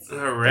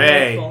All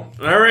right.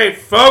 Delightful. All right,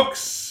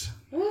 folks.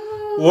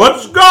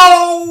 Let's go.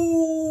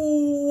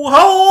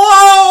 Hello.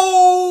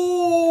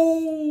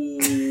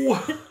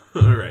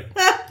 All right. Is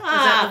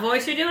that the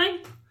voice you're doing?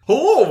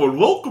 Hello and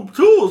welcome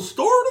to a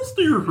Stardust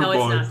Theater. No, it's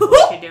not the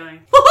voice you're doing.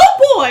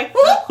 Oh boy!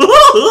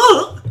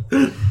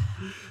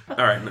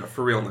 All right, no,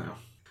 for real now.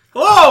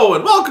 Hello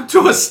and welcome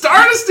to a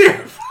Stardust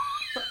Theater.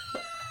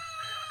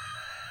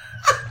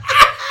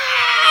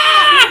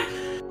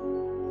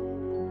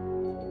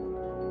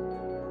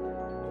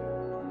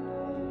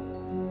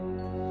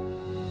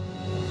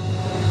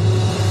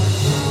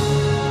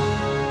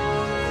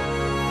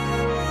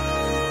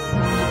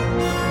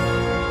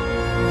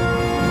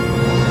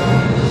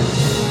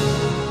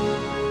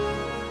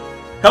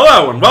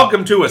 Hello and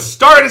welcome to a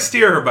Stardust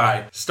Steer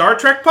by Star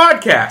Trek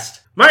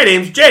podcast. My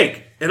name's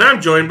Jake, and I'm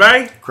joined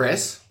by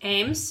Chris.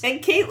 Ames.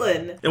 And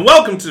Caitlin. and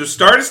welcome to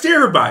Stardust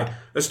Steer by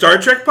a Star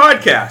Trek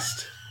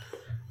podcast.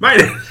 My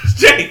name is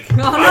Jake. Oh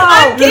no!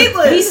 I'm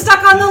Caitlin. He's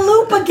stuck on the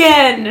loop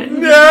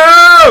again!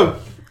 No!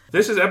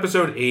 This is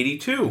episode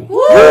 82.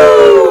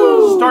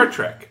 Woo! Star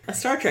Trek. A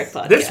Star Trek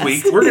podcast. This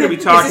week, we're going to be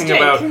talking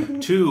Jake.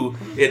 about two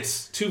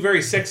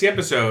very sexy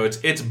episodes.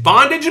 It's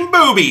bondage and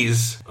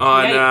boobies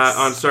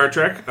on Star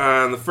Trek.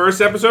 The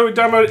first episode we're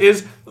talking about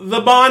is the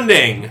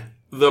bonding.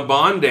 The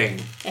bonding.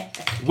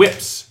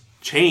 Whips,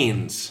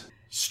 chains,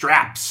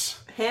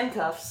 straps,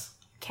 Handcuffs.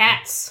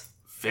 Cats.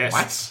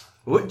 fists.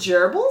 What?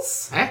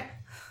 Gerbils? Eh?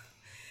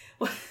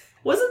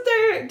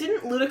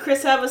 Didn't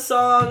Ludacris have a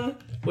song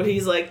where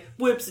he's like,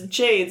 whips and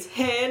chains,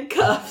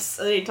 handcuffs,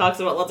 and then he talks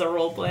about lots of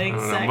role-playing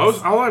sex?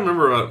 All I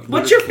remember about...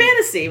 What's your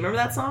fantasy? Remember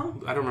that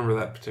song? I don't remember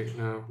that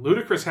particular... No.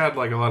 Ludacris had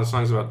like a lot of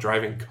songs about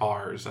driving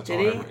cars. That's all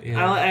I Did remember. he?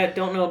 Yeah. I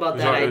don't know about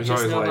that. It I was just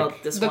always know like,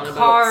 about this The one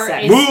car about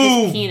sex. is-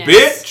 Move, penis.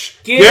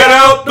 bitch! Get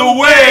out the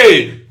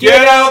way!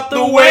 Get out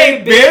the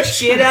way, bitch!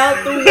 Get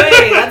out the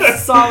way!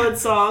 That's a solid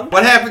song.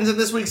 What happens in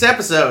this week's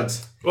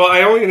episodes? Well,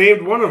 I only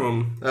named one of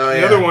them. Oh, the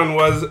yeah. other one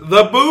was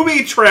the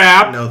booby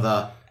trap, No,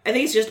 the. I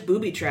think it's just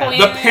Booby Trap. Oh,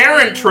 the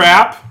parent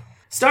trap,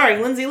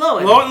 Starring Lindsay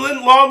Lohan.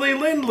 Lolly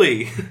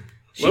Lindley.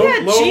 She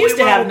used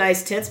to have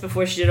nice tits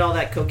before she did all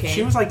that cocaine.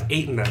 She was like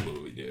 8 in that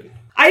movie, dude.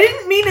 I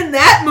didn't mean in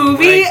that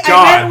movie. My I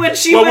God. meant when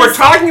she well, was... we're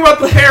talking about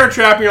the parent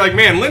trap, and you're like,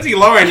 man, Lindsay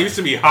Lohan used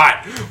to be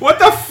hot. What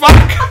the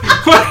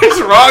fuck? What is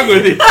wrong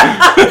with you?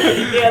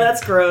 Yeah,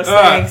 that's gross.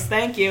 Thanks.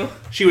 Thank you.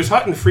 She was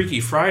hot in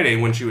Freaky Friday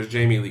when she was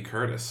Jamie Lee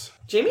Curtis.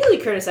 Jamie Lee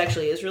Curtis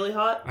actually is really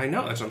hot. I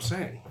know, that's what I'm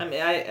saying. I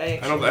mean, I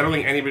don't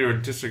think anybody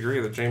would disagree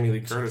that Jamie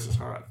Lee Curtis is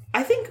hot.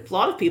 I think a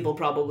lot of people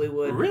probably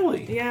would.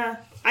 Really? Yeah.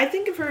 I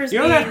think of her as You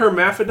know being... that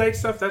hermaphrodite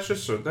stuff? That's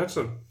just that's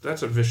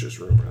a vicious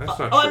rumor. That's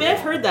not true. I mean,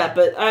 I've heard that,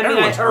 but I mean,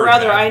 Everyone's or heard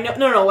rather, that. I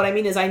know. No, what I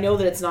mean is, I know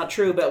that it's not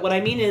true. But what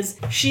I mean is,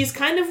 she's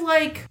kind of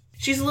like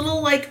she's a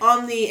little like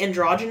on the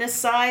androgynous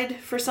side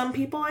for some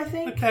people. I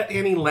think. Like that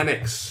Annie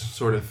Lennox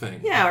sort of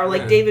thing. Yeah, or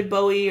like David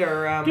Bowie,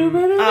 or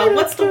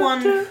what's the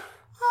one?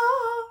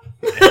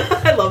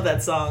 I love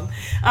that song.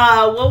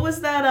 What was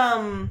that?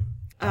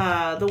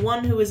 The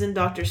one who was in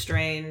Doctor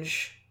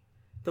Strange,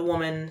 the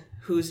woman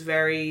who's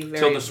very, very...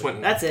 Tilda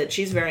Swinton. That's it.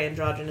 She's very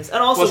androgynous. And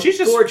also Well, she's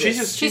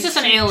gorgeous. She's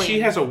an alien. She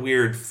has a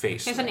weird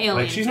face. She's an though. alien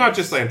Like, she's not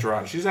face. just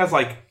androgynous. She has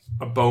like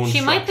a bone She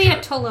might be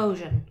a structure.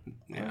 Telosian.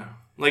 Yeah.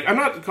 Like, I'm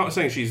not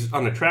saying she's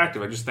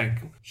unattractive. I just think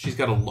she's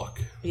got a look.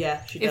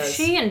 Yeah, she If does.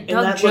 she and and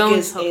Doug that look Jones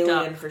is hooked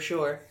alien up. for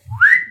sure.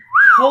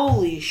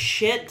 Holy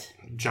shit.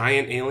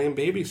 Giant alien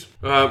babies.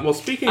 Well,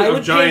 speaking I of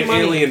would pay giant money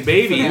alien for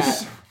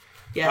babies, that.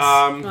 Yes.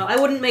 Well, I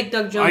wouldn't make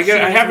Doug Jones. I see his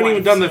haven't even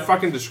wife, done the so-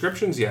 fucking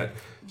descriptions yet.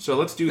 So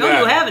let's do No, that.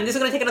 you haven't. This is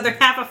going to take another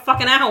half a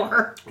fucking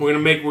hour. We're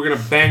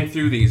gonna bang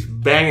through these,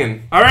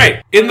 banging. All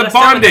right, in the Let's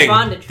start with the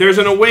bonding, bondage there's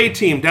an away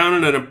team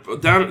down on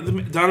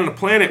a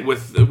planet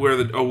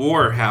where a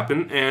war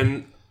happened,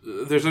 and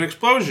there's an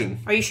explosion.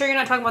 Are you sure you're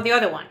not talking about the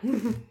other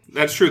one?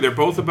 That's true. They're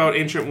both about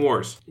ancient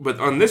wars, but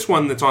on this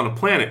one, that's on a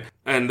planet,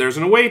 and there's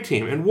an away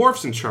team, and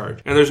Worf's in charge,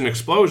 and there's an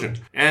explosion,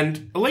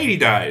 and a lady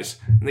dies,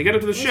 and they get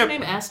up to the What's her ship.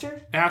 name?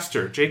 Astor?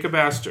 Astor, Jacob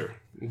Astor,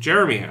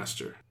 Jeremy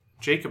Astor,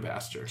 Jacob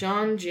Astor.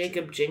 John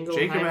Jacob Jingleheimer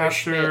Jacob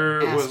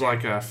Astor Schmidt. was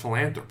like a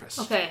philanthropist.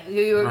 Okay,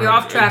 you're Or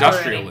off track already.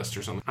 industrialist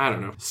or something. I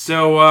don't know.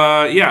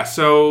 So,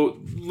 so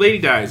lady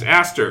dies.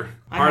 Astor.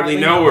 Hardly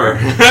know her.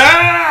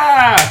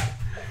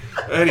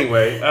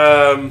 Anyway,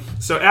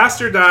 so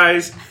Astor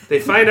dies. They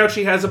find out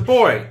she has a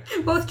boy.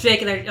 Both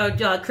Jake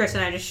and Chris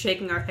and I are just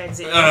shaking our heads.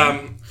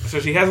 So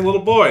she has a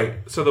little boy.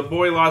 So the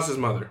boy lost his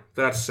mother.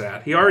 That's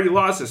sad. He already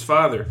lost his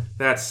father.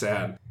 That's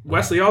sad.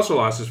 Wesley also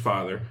lost his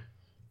father.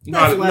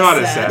 Not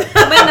as sad.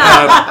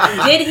 But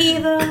no, did he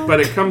though? But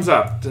it comes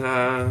up.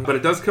 But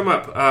it does come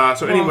up.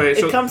 So anyway,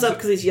 It comes up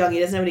because he's young. He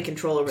doesn't have any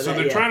control over So that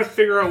they're yet. trying to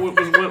figure out what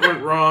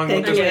went wrong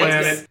with this you.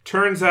 planet.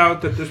 Turns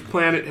out that this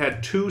planet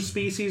had 2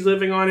 species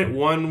living on it.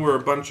 One were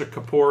a bunch of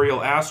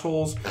corporeal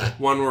assholes.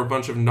 One were a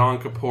bunch of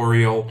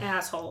non-corporeal...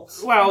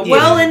 Assholes.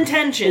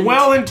 Well-intentioned,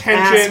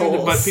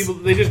 assholes.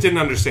 but they just didn't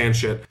understand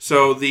shit.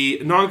 So the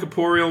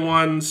non-corporeal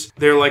ones,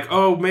 they're like,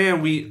 oh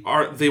man,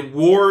 the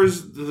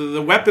wars,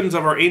 the weapons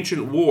of our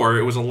ancient war war.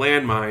 It was a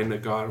landmine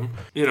that got him.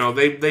 You know,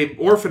 they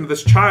orphaned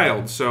this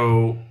child,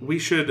 so we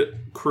should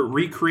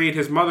recreate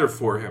his mother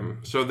for him.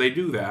 So they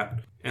do that.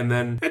 And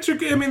then,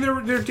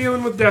 they're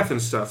dealing with death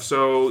and stuff.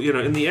 So, you know,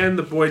 in the end,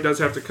 the boy does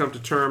have to come to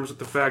terms with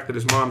the fact that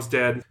his mom's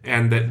dead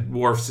and that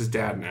Worf's his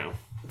dad now.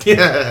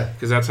 Yeah.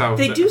 Because that's how...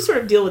 They do sort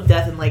of deal with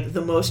death in, like,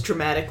 the most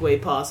dramatic way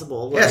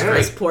possible. Yes,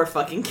 This right. poor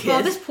fucking kid.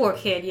 Oh, this poor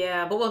kid,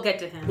 yeah, but we'll get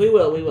to him. We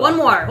will. One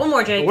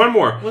more, Jake. One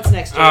more. What's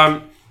next,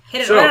 Jake?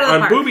 Hit it So, right out of the on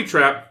park. Booby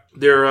Trap,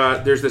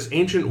 there's this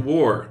ancient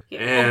war.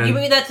 And you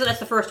mean that's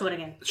the first one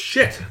again?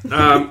 shit.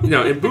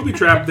 In Booby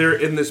Trap, they're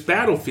in this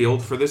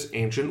battlefield for this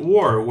ancient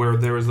war where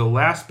there was the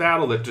last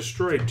battle that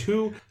destroyed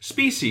 2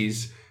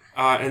 species.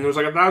 And it was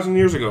like 1,000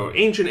 years ago.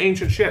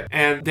 Ancient shit.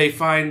 And they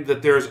find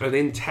that there's an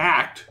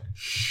intact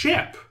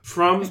ship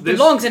from this...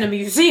 Belongs in a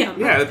museum.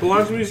 Yeah, it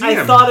belongs in a museum.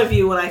 I thought of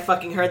you when I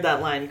fucking heard that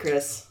line,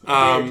 Chris.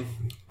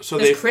 So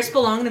Does Chris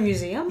belong in a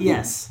museum?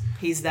 Yes.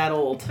 He's that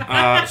old.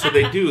 So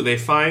they do. They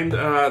find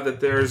that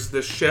there's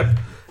this ship,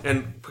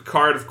 and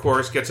Picard, of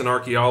course, gets an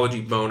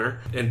archaeology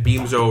boner and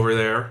beams over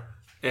there.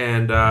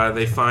 And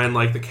they find,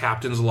 like, the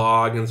captain's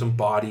log and some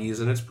bodies,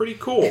 and it's pretty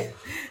cool.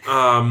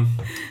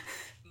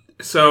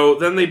 So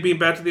then they beam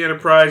back to the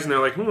Enterprise, and they're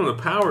like, the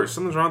power,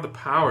 something's wrong with the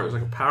power. There's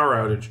like a power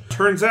outage.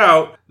 Turns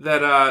out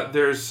that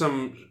there's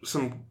some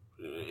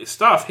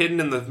stuff hidden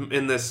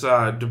in this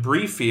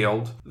debris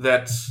field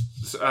that's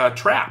a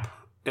trap.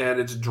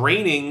 And it's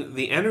draining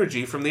the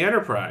energy from the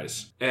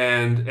Enterprise.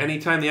 And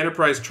anytime the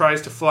Enterprise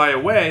tries to fly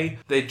away,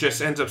 they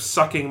just ends up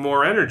sucking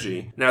more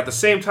energy. Now, at the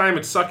same time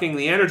it's sucking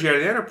the energy out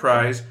of the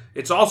Enterprise,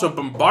 it's also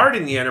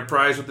bombarding the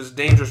Enterprise with this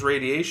dangerous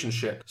radiation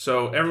shit.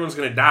 So everyone's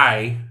going to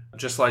die,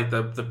 just like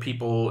the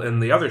people in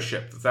the other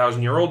ship, the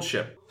 1,000-year-old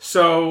ship.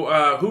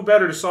 So who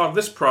better to solve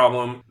this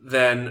problem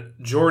than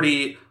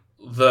Geordi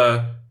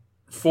the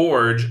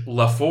Forge,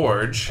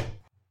 LaForge?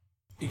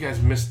 You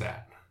guys missed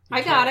that. I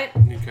got it.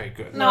 Okay,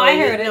 good. No, I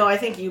heard it. No, I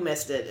think you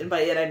missed it. And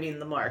by it, I mean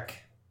the mark.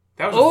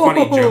 That was a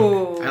funny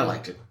joke. I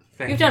liked it.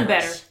 Thank You've you, done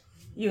Chris. better.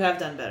 You have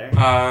done better.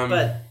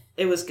 But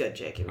it was good,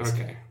 Jake. It was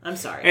Okay. good. I'm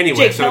sorry. Anyway,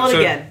 Jake, so- tell it so-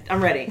 again.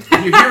 I'm ready. If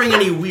you're hearing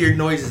any weird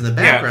noises in the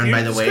background,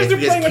 by the it's way, 'cause it's they're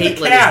because playing with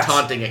the Caitlin cats. is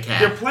taunting a They're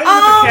cat. playing with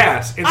the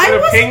cats instead I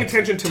of wasn't paying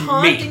attention to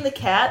taunting me. the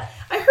cat.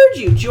 I heard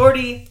you,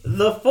 Geordi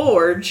the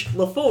Forge,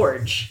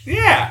 LaForge.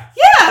 Yeah.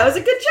 Yeah, it was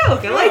a good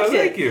joke. I liked it.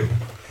 Thank you.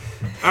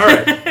 All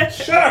right.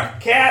 Shut up,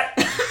 cat.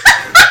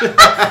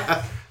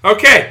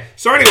 Okay.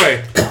 So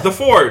anyway, the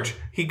Forge.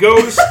 He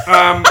goes.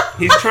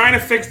 He's trying to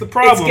fix the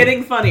problem. It's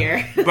getting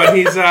funnier. But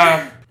he's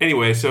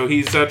anyway. So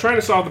he's trying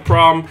to solve the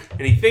problem,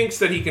 and he thinks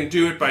that he can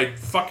do it by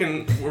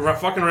fucking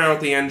around with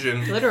the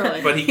engine.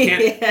 Literally. But he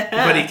can't.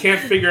 Yeah. But he can't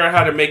figure out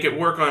how to make it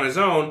work on his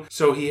own.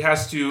 So he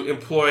has to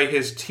employ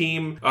his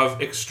team of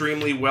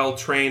extremely well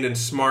trained and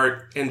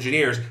smart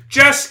engineers.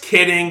 Just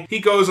kidding. He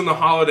goes on the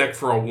holodeck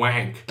for a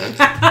wank.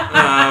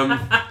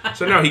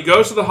 So no, he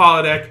goes to the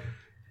holodeck,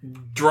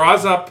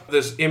 draws up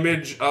this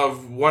image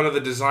of one of the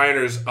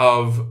designers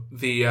of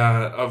the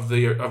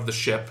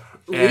ship.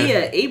 And-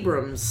 Leah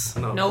Abrams.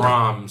 No, Nope.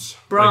 Brahms.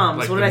 Brahms.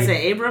 What the did I new-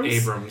 say? Abrams?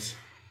 Abrams.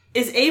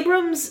 Is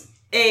Abrams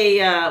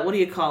a, what do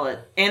you call it?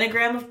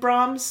 Anagram of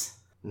Brahms?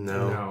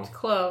 No.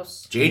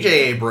 Close. J.J.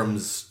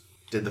 Abrams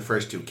did the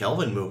first 2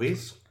 Kelvin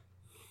movies.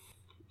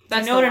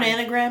 That's You know the what an one.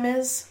 anagram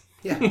is?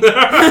 Yeah.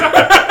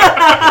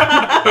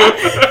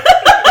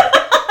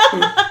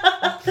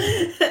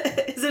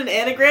 Is it an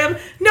anagram?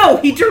 No,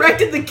 he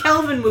directed the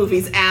Kelvin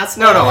movies,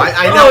 asshole. No,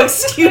 I know. Oh,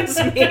 excuse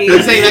me.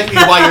 I'm saying that could be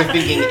why you're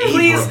thinking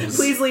Abrams.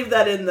 Please leave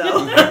that in,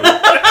 though.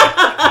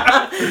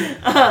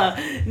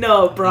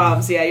 No,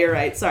 Brahms. Yeah, you're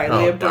right. Sorry, Oh,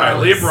 Leah all Brahms. All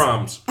right, Leah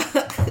Brahms.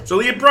 So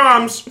Leah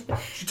Brahms,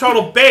 she's a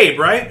total babe,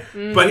 right?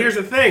 But here's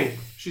the thing.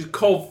 She's a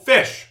cold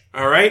fish,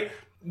 all right?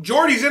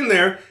 Geordi's in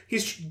there.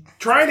 He's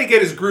trying to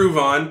get his groove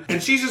on,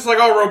 and she's just like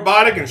all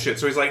robotic and shit.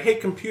 So he's like, hey,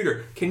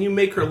 computer, can you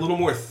make her a little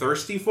more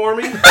thirsty for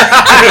me? and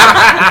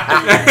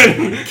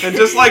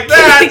just like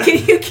that.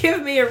 Can you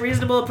give me a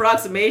reasonable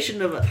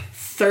approximation of a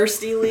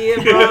thirsty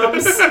Leah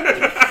Brahms?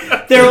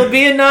 There will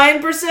be a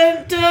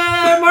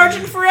 9%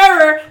 margin for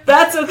error.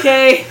 That's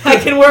okay. I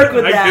can work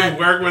with I that. can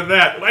work with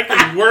that. I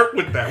can work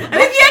with that. I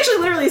think he actually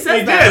literally says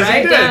He that, does, he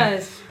right? It did.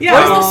 does. Yeah.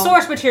 What is the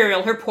source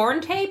material? Her porn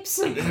tapes?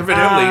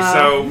 Evidently,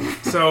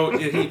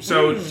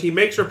 so he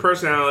makes her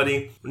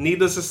personality.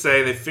 Needless to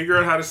say, they figure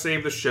out how to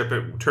save the ship.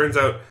 It turns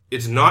out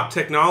it's not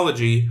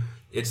technology;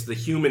 it's the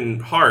human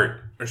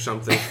heart or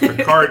something.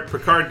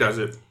 Picard does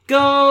it.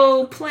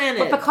 Go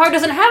planet. Picard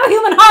doesn't have a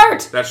human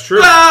heart! That's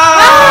true.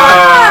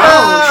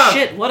 Oh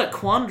shit! What a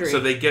quandary. So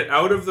they get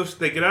out of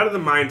the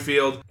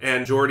minefield,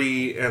 and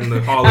Geordi and the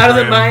hologram. Out of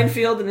the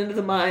minefield and into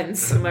the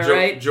mines. Am I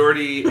right?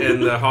 Geordi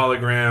and the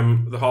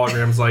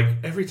hologram's like,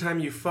 every time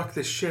you fuck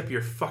this ship,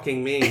 you're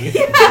fucking me.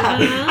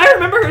 I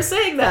remember her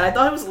saying that. I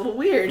thought it was a little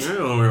weird.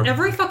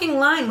 Every fucking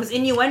line was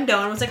innuendo,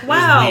 and I was like,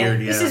 wow, weird,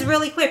 this yeah. is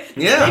really clear.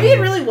 Yeah. Maybe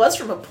it really was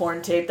from a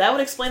porn tape. That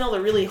would explain all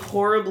the really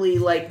horribly,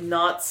 like,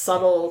 not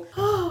subtle.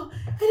 Oh,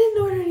 I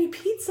didn't order any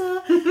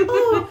pizza.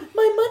 Oh,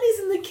 my money's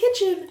in the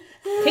kitchen.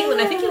 Caitlin,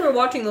 I think you were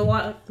watching the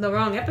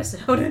wrong episode.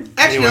 Actually,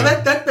 Anyway. no,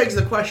 that begs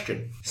the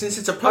question. Since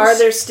it's a post... Are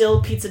there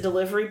still pizza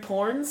delivery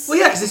porns? Well,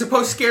 yeah, because it's a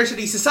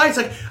post-scarcity society. It's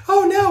like,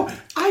 oh no,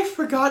 I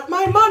forgot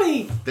my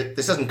money.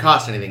 This doesn't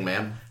cost anything,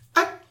 ma'am.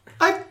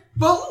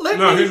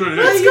 Here's what it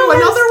is. Let's go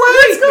another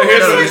way. No, here's No, what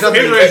it there's is. nothing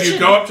Here's in what the it is. You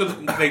kitchen. go up to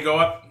they go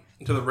up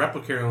to the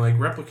replicator and like,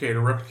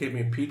 replicate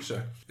me a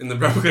pizza. And the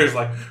replicator's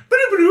like,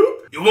 "Ba-do-ba-doo.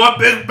 You want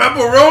big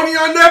pepperoni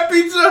on that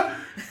pizza?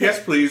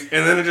 Yes, please."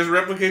 And then it just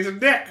replicates a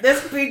dick.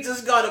 This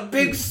pizza's got a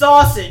big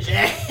sausage.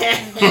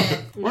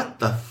 What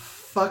the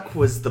fuck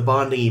was the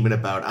bonding even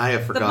about? I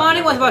have The forgotten.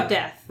 bonding was everything. about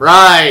death.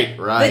 Right.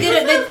 They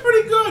did it. That's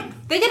pretty good.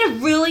 They did a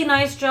really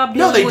nice job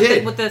No, dealing they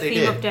did. with the They theme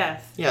did. of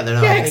death. Yeah, they're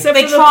not. Yeah, I think- except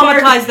They for the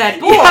part- traumatized that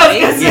boy. Yeah, I was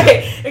gonna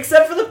say,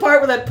 except for the part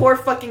where that poor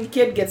fucking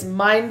kid gets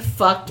mind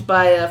fucked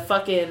by a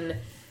fucking,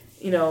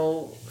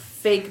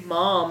 fake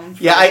mom.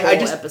 For Yeah, the I whole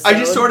just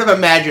episode. sort of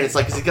imagine it's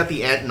like, because he got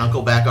the aunt and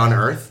uncle back on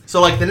Earth. So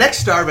like the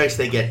next Starbucks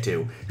they get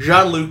to,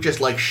 Jean-Luc just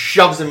like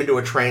shoves him into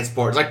a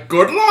transport. It's like,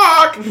 good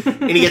luck,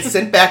 and he gets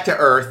sent back to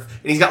Earth,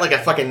 and he's got like a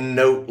fucking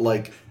note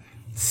like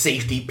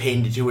safety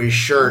pinned to his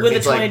shirt. with a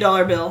It's like,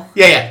 $20 bill.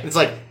 yeah. It's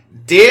like,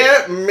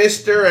 dear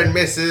Mr. and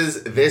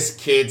Mrs. This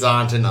kid's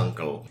aunt and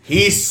uncle.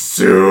 He's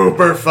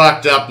super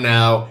fucked up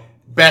now.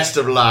 Best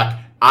of luck.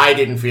 I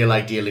didn't feel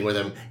like dealing with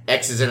him.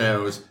 X's and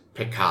O's.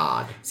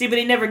 Picard. See, but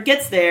he never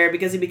gets there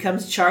because he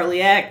becomes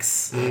Charlie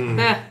X.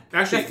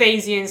 Actually- the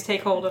Phasians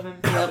take hold of him.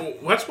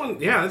 What's one?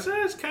 Yeah,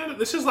 this kind of.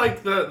 This is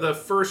like the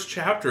first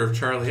chapter of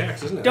Charlie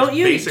X, isn't it? Don't It's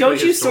you basically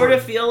sort his of story.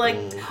 feel like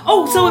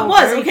so it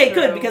was very okay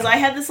true. good because I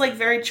had this like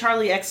very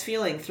Charlie X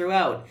feeling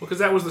throughout. Well, because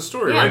that was the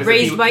story, Yeah, right? Is that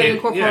raised by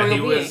incorporeal he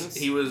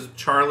beings. was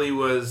Charlie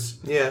was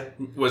Yeah.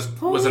 was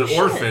Holy an shit.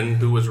 orphan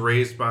who was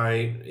raised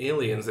by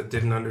aliens that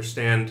didn't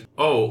understand.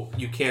 Oh,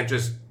 you can't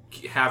just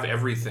have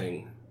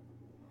everything.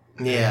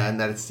 Yeah, and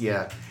that's,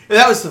 yeah. And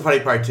that was the funny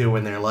part, too,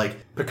 when they're like,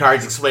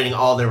 Picard's explaining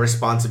all their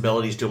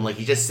responsibilities to him. Like,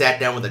 he just sat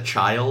down with a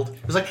child.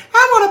 He was like,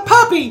 I want a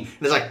puppy! And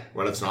it's like,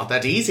 well, it's not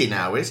that easy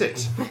now, is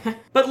it?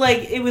 But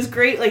like it was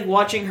great like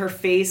watching her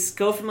face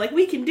go from like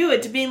we can do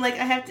it to being like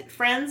I have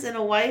friends and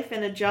a wife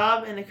and a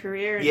job and a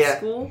career and Yeah.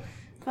 school.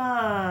 Fuck.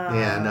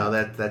 Yeah, no,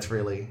 that's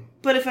really...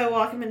 But if I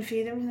walk him and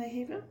feed him, can I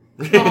keep him?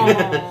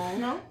 Aww.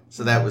 No.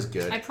 So that was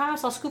good. I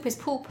promise I'll scoop his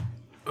poop.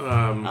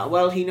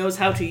 Well, he knows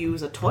how to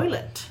use a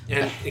toilet.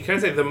 And can I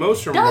say the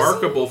most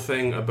remarkable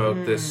thing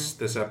about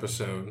this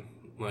episode,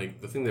 like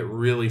the thing that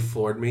really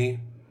floored me,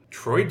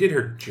 Troy did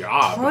her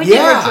job. Troy did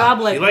Yeah. her job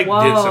like, She, like,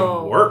 whoa. did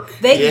some work.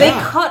 They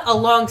Yeah. cut a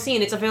long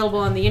scene. It's available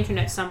on the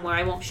internet somewhere.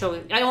 I won't show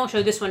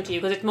this one to you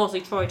because it's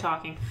mostly Troy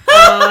talking.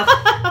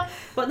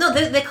 But no,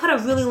 they cut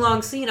a really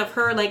long scene of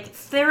her like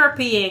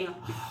therapying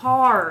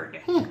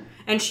hard.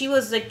 And she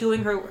was like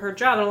doing her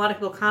job, and a lot of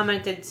people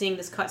commented seeing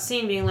this cut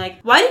scene, being like,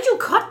 "Why did you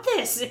cut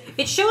this?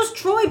 It shows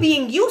Troy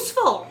being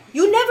useful.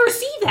 You never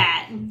see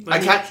that." I mean,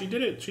 can't- she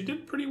did it. She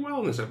did pretty well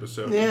in this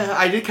episode. Yeah,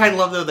 I did kind of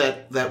love, though,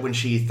 that when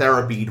she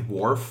therapied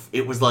Worf,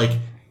 it was like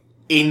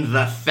in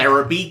the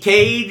therapy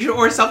cage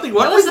or something.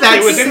 What was that?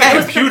 It was in the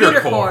set?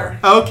 computer core.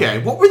 Okay,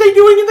 what were they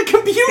doing in the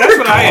computer That's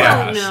what I core?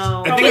 asked.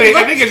 no. I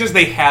think it's just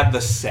they had the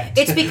set.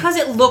 It's because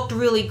it looked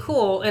really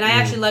cool, and I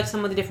actually like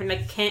some of the different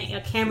like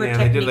camera yeah,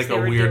 they techniques did like they a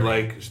were weird doing.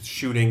 like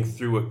shooting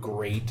through a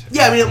grate.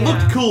 Yeah, I mean, it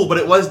looked Yeah. cool, but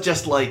it was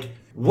just like,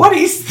 what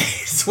is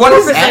this? What is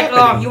Worf is like, happening?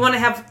 oh, you want to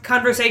have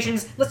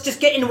conversations? Let's just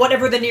get in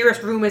whatever the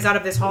nearest room is out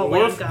of this hallway.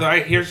 Worf, and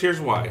go. here's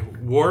why.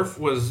 Worf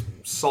was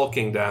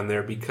sulking down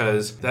there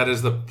because that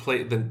is the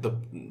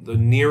the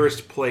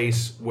nearest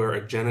place where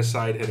a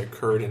genocide had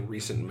occurred in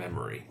recent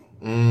memory.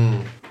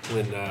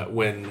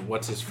 When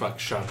what's his fuck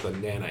shot the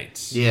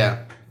nanites. Yeah.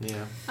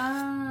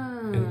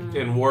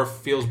 And Worf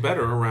feels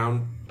better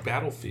around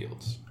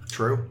battlefields.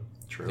 True.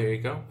 There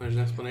you go. There's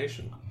an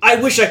explanation. I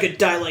wish I could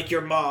die like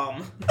your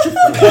mom.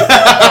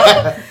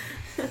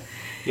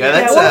 Yeah,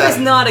 that's Worf is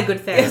not a good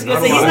I was therapist.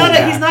 gonna say, Not a lot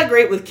of he's not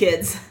great with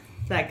kids.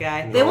 That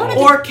guy. They wanted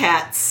or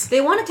cats.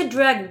 They wanted to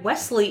drag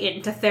Wesley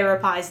in to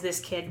therapize this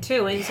kid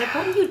too, and he's like,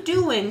 "What are you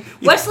doing?"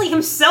 Wesley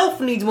himself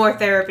needs more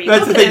therapy.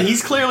 That's the Look at thing. him.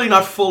 He's clearly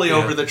not fully Yeah.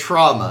 over the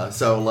trauma,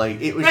 so like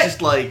it was Right.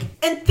 just like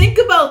And think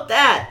about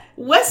that.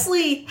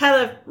 Wesley had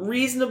a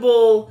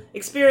reasonable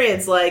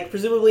experience, like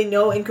presumably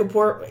no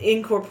incorporeal.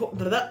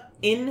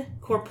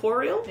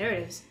 There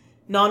it is.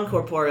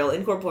 Non-corporeal.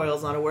 Incorporeal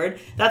is not a word.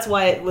 That's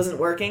why it wasn't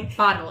working.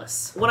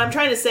 Bodiless. What I'm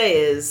trying to say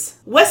is,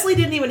 Wesley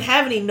didn't even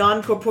have any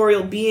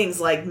non-corporeal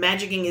beings like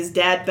magicking his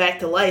dad back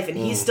to life, and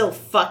he's still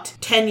fucked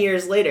 10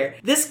 years later.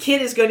 This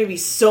kid is going to be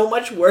so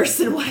much worse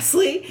than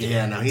Wesley.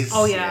 yeah, no, he's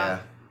Oh, yeah.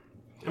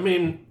 I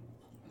mean,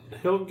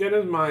 he'll get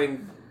his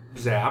mind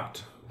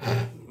zapped.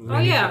 Oh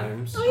yeah.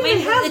 Times. I mean,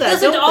 have it that,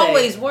 doesn't don't they?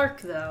 always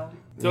work though.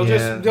 They'll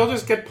Yeah.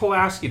 just get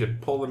Pulaski to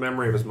pull the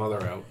memory of his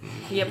mother out.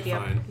 Yep.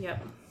 Fine.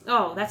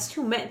 Oh, that's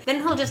too many. Then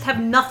he'll just have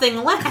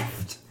nothing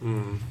left.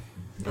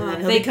 And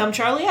then he'll become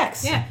Charlie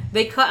X. Yeah,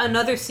 they cut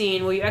another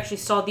scene where you actually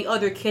saw the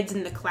other kids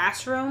in the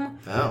classroom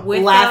Oh.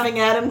 Laughing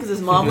at him because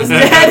his mom was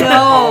dead.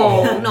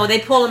 No, they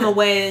pull him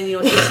away,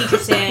 and the teacher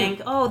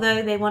saying, "Oh,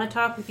 they want to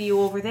talk with you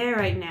over there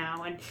right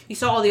now." And you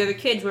saw all the other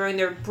kids wearing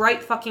their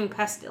bright fucking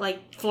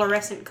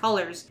fluorescent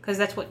colors because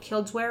that's what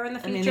kids wear in the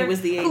future. I mean, it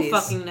was the 80s. Who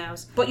fucking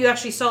knows? But you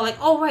actually saw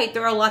right,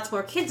 there are lots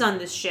more kids on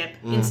this ship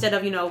instead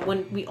of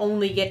when we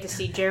only get to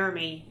see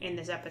Jeremy in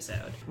this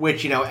episode.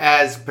 Which,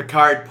 as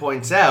Picard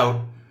points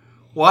out,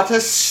 what a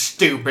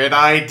stupid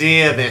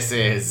idea this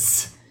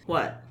is.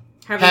 What?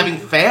 Having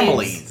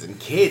families and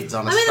kids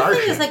on a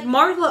starship. The thing is,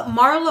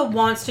 Marla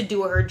wants to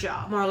do her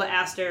job. Marla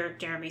Astor,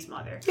 Jeremy's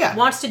mother. Yeah.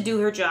 Wants to do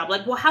her job.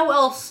 How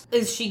else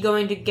is she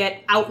going to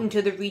get out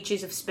into the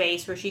reaches of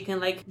space where she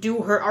can,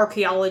 do her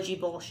archaeology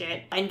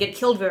bullshit and get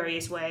killed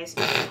various ways?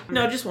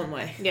 No, just one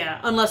way. Yeah,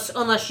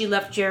 unless she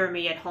left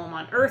Jeremy at home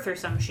on Earth or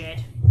some shit.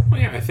 Well,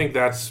 yeah, I think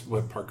that's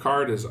what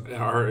Picard is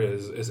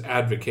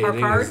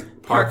advocating. Parkour?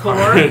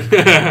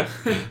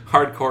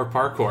 Hardcore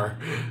parkour.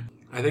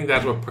 I think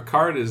that's what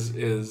Picard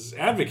is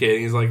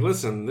advocating. He's like,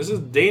 listen, this is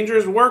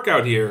dangerous work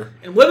out here.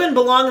 And women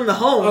belong in the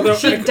home. Although-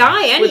 She'd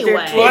die anyway.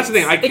 Well, that's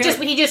the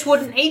thing. He just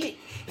wouldn't. He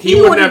He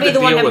wouldn't wouldn't have be to the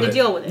one deal having with to it.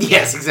 deal with it.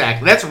 Yes,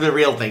 exactly. That's the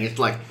real thing. It's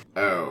like,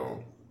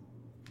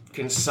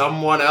 can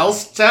someone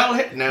else tell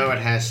it? No, it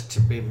has to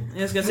be.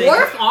 I was gonna say,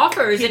 Worf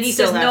offers, and he'd he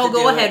still says, have "No, to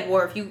go do ahead, it."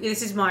 Worf.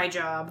 This is my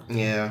job."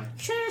 Yeah.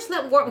 Should have just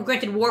let Worf.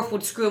 Granted, Worf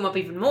would screw him up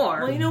even more.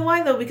 Well, you know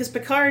why though? Because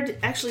Picard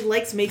actually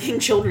likes making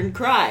children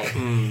cry.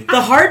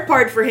 The hard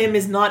part for him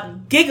is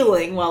not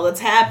giggling while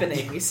it's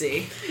happening. You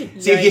see.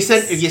 See,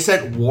 if you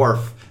sent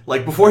Worf,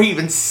 before he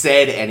even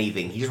said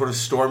anything, he just would have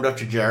stormed up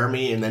to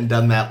Jeremy and then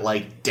done that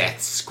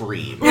death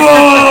scream.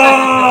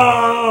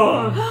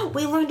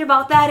 We learned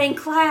about that in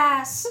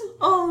class.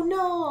 Oh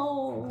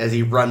no! As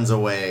he runs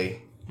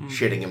away,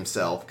 shitting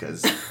himself,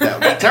 because that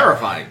would be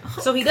terrifying.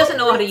 So he doesn't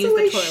know how to use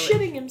the toilet.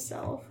 Shitting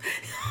himself.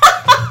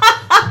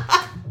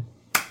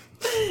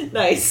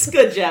 Nice,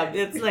 good job.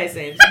 It's nice,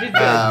 Ames. You did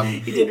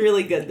good. You did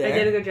really good there. I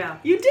did a good job.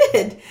 You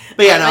did.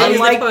 But yeah, no,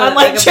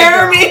 Unlike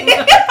Jeremy.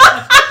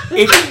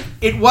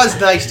 it was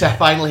nice to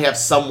finally have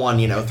someone,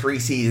 3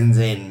 seasons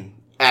in,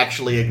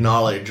 actually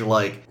acknowledge,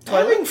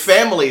 having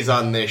families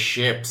on this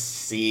ship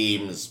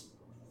seems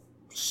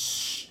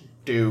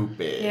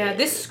stupid. Yeah,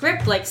 this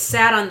script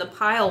sat on the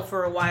pile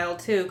for a while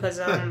too, because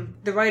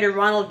the writer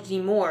Ronald D.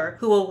 Moore,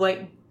 who will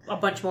write a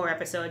bunch more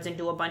episodes and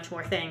do a bunch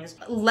more things,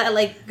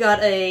 got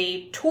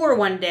a tour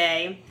one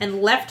day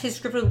and left his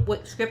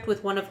script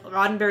with one of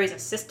Roddenberry's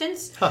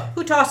assistants,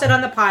 who tossed it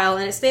on the pile,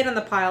 and it stayed on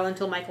the pile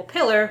until Michael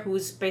Piller,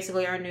 who's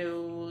basically our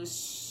new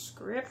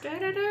script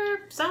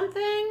editor,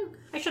 something.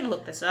 I should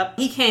look this up.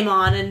 He came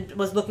on and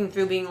was looking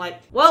through being like,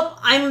 well,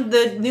 I'm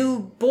the new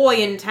boy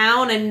in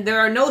town and there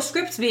are no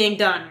scripts being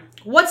done.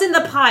 What's in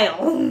the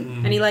pile?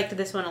 And he liked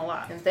this one a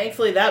lot. And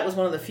thankfully that was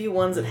one of the few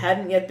ones that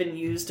hadn't yet been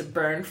used to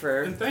burn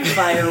for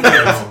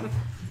firewood.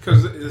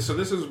 Because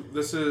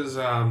this is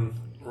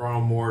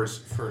Ronald Moore's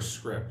first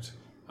script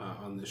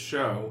on this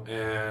show,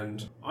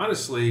 and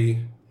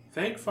honestly,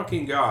 thank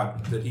fucking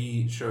God that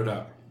he showed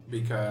up,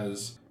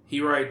 because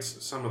he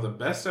writes some of the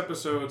best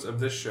episodes of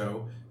this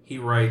show. He's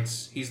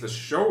the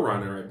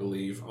showrunner, I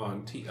believe,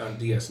 on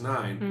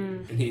DS9,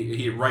 and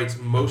he writes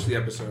most of the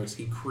episodes.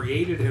 He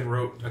created and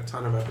wrote a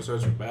ton of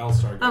episodes for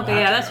Battlestar Galactica. Okay,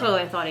 yeah, that's what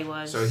I thought he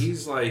was. So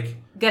he's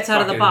gets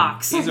out of the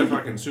box. He's a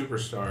fucking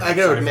superstar. I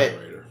gotta admit,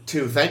 writer.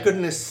 too, thank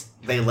goodness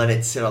they let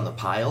it sit on the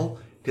pile,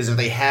 because if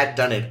they had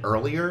done it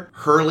earlier,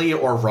 Hurley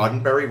or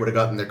Roddenberry would have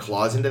gotten their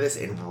claws into this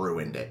and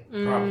ruined it.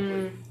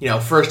 Probably.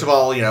 First of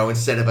all,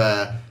 instead of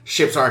a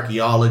ship's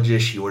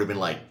archaeologist, she would have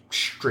been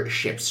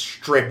ship's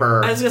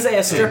stripper. I was going to say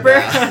a stripper.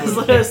 I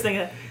was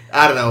thinking.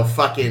 I don't know,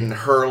 fucking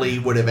Hurley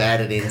would have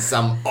added in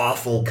some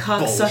awful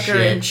Cocksucker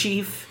bullshit. in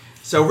chief.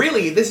 So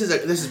really, this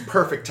is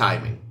perfect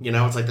timing.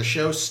 It's like the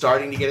show's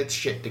starting to get its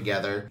shit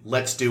together.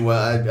 Let's do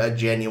a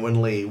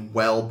genuinely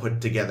well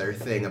put together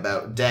thing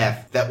about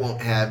death that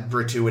won't have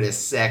gratuitous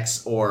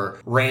sex or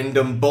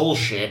random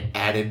bullshit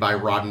added by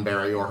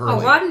Roddenberry or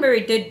Hurley. Oh,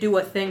 Roddenberry did do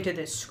a thing to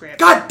this script.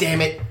 God damn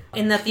it!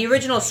 In that the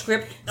original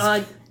script,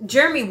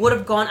 Jeremy would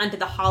have gone onto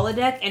the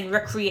holodeck and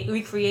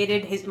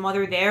recreated his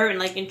mother there and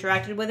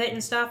interacted with it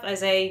and stuff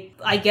as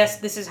I guess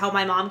this is how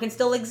my mom can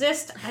still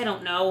exist. I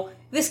don't know.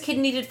 This kid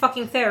needed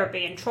fucking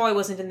therapy and Troy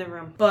wasn't in the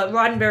room. But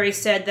Roddenberry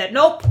said that,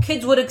 nope,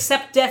 kids would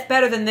accept death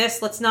better than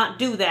this, let's not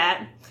do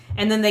that.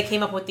 And then they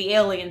came up with the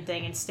alien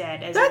thing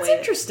instead. That's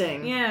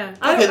interesting. Yeah.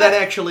 Okay, that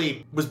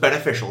actually was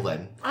beneficial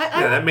then.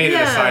 That made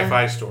it a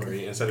sci-fi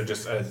story instead of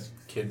just a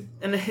kid.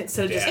 And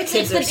instead of just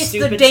It's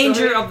the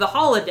danger of the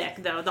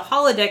holodeck, though. The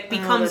holodeck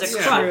becomes a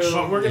crutch.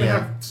 But we're going to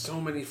have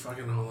so many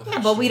fucking holodecks. Yeah,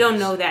 but we don't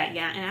know that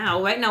yet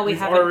now. Right now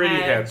We've already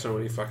had so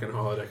many fucking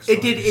holodecks.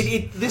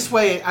 It this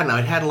way, I don't know,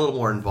 it had a little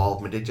more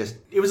involvement. It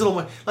was a little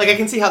more, I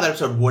can see how that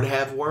episode would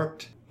have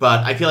worked,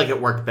 but I feel like it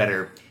worked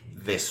better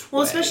this way.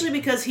 Well, especially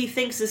because he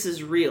thinks this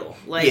is real.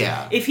 Like,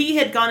 Yeah. if he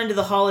had gone into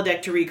the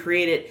holodeck to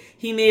recreate it,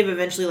 he may have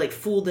eventually, like,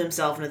 fooled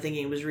himself into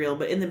thinking it was real,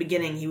 but in the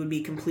beginning, he would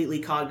be completely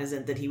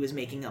cognizant that he was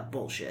making up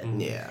bullshit.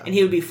 Yeah. And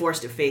he would be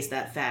forced to face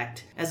that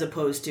fact, as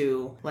opposed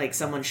to, like,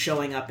 someone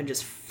showing up and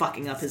just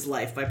fucking up his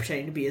life by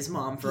pretending to be his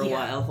mom for a Yeah.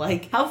 while.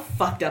 Like, how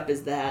fucked up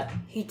is that?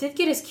 He did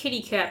get his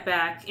kitty cat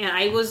back, and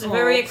I was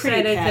very pretty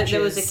excited that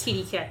there was a Patches.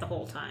 kitty cat the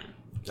whole time.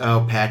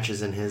 Oh,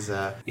 Patches and his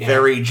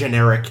very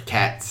generic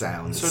cat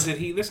sounds. So did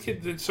he? This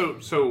kid.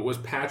 So was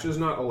Patches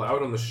not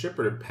allowed on the ship,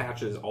 or did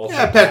Patches also?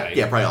 yeah, die?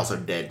 probably also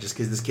dead, just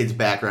because this kid's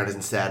background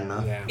isn't sad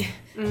enough. Yeah.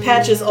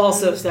 Patches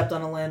also stepped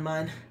on a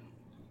landmine.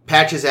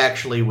 Patches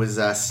actually was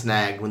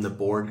snagged when the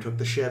Borg took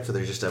the ship, so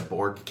there's just a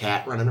Borg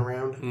cat running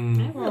around. I'm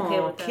okay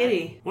Oh, with that.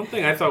 kitty. One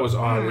thing I thought was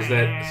odd was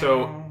that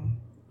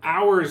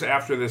hours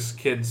after this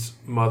kid's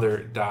mother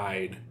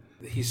died,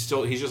 he's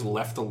just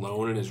left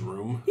alone in his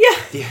room. Yeah,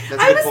 Yeah,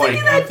 that's a I good was point.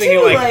 thinking I'm that thinking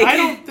too. like, Like, I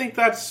don't think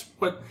that's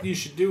what you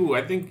should do.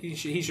 I think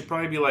he should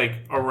probably be like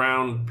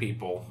around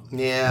people.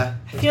 Yeah.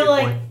 I feel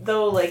like,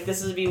 though, like,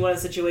 this would be one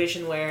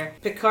situation where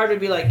Picard would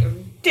be like,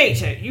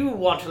 Data, you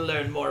want to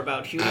learn more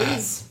about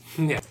humans?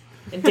 Yeah.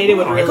 And Data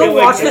would really Go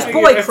like watch that. this I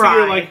boy figure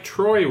cry. like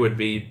Troy would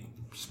be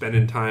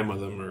spending time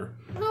with him, or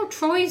No,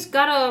 Troy's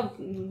got a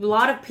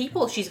lot of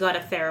people she's got to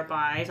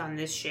therapize on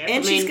this ship.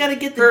 And I she's mean, got to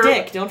get the her-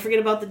 dick. Don't forget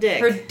about the dick.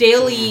 Her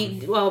daily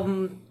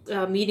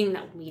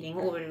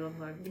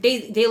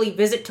daily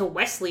visit to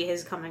Wesley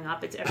is coming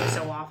up. It's every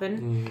so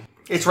often.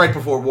 It's right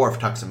before Worf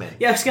tucks him in.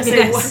 Yeah, I was gonna say,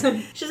 Yes.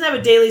 she doesn't have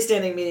a daily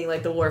standing meeting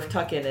like the Worf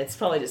tuck-in. It's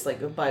probably just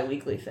like a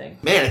bi-weekly thing.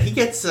 Man, if he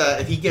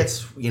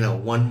gets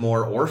one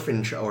more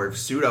orphan or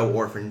pseudo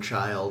orphan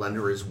child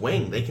under his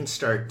wing, they can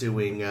start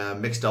doing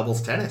mixed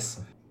doubles tennis.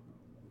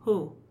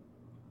 Who?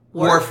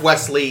 Worf,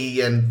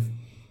 Wesley, and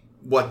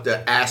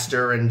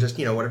Aster, and just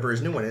whatever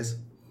his new one is.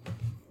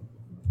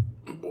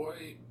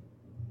 boy.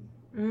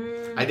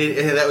 I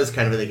did. That was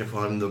kind of a thing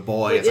for him, the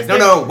boy. Wait, It's like, is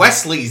no,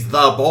 Wesley's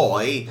the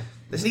boy.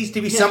 This needs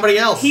to be somebody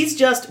else. He's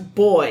just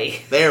boy,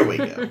 There we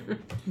go.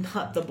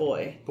 not the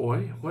boy.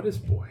 Boy? What is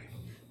boy?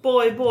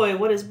 Boy,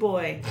 what is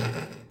boy?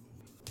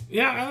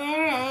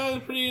 Yeah,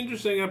 pretty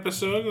interesting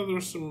episode. There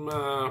was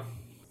some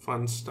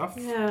fun stuff.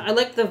 Yeah, I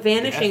like the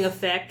vanishing Death.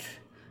 effect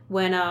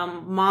when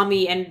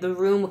Mommy and the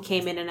room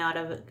came in and out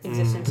of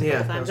existence Yeah,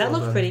 both that times. was That well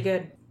looked done. pretty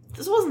good.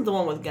 This wasn't the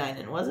one with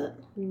Guinan, was it?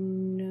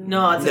 No.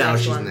 No, it's the No,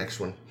 next she's one. the next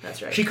one.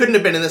 That's right. She couldn't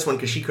have been in this one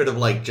because she could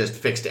have just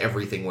fixed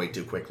everything way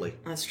too quickly.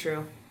 That's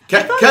true.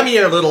 Come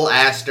here, little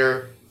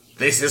Aster.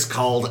 This is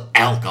called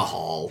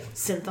alcohol.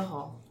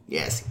 Synthahol.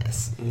 Yes.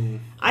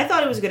 I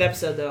thought it was a good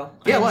episode, though.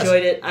 Yeah, I it was.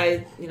 enjoyed it.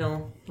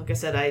 Like I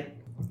said, I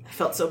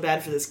felt so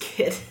bad for this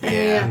kid.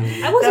 Yeah.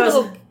 I was That a was-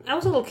 little. I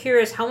was a little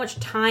curious how much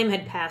time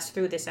had passed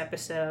through this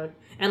episode,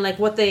 and like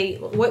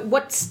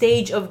what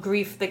stage of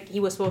grief that he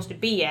was supposed to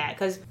be at.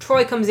 Because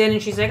Troy comes in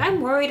and she's like,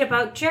 "I'm worried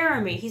about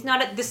Jeremy. He's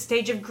not at this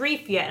stage of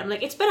grief yet." I'm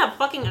like, "It's been a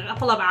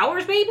couple of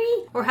hours, maybe,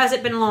 or has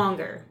it been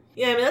longer?"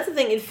 Yeah, I mean, that's the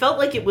thing. It felt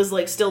like it was,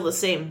 like, still the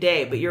same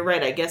day, but you're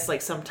right. I guess,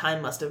 like, some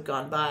time must have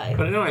gone by.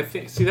 But no,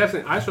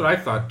 that's what I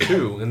thought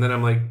too. And then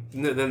I'm like,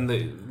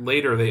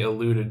 later they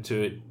alluded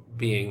to it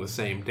being the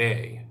same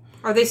day.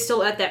 Are they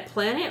still at that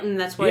planet, and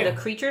that's why Yeah. the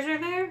creatures are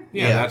there?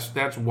 Yeah,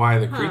 that's why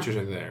the creatures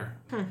are there.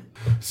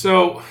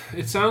 So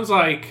it sounds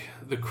like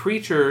the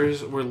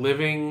creatures were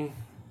living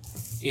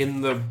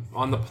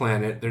on the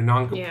planet. They're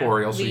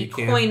non-corporeal, so the you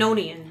can't.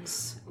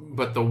 Koinonians.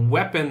 But the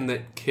weapon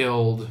that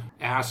killed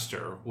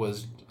Aster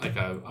was like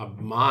a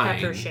mine.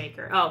 Pepper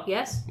shaker. Oh,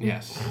 yes?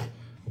 Yes,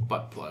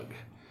 butt plug.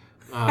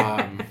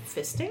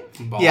 Fisting?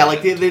 Ball. Yeah,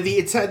 like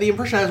the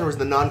impression I was was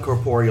the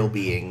non-corporeal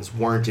beings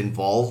weren't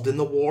involved in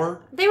the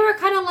war. They were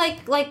kind of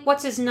like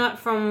what's his nut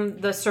from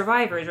the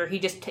Survivors, where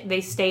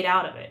they stayed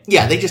out of it.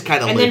 Yeah, they just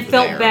kind of And then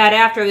felt bad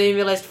after they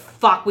realized,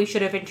 fuck, we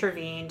should have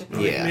intervened.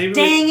 Yeah.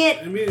 Dang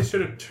it! Maybe they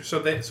should have.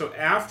 So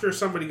after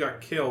somebody got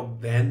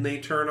killed, then they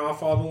turn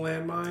off all the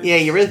landmines. Yeah,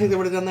 you really think they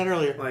would have done that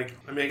earlier? Like,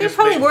 I mean, I They guess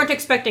probably weren't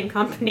expecting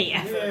company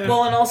ever. Yeah.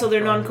 Well, and also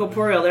they're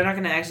non-corporeal. They're not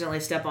going to accidentally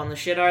step on the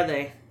shit, are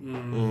they?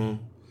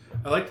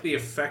 I liked the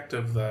effect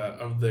of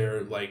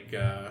their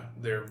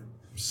their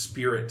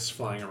spirits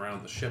flying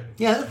around the ship.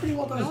 Yeah, that's pretty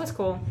well That done. was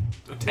cool.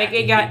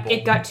 attacking It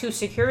people. got 2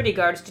 security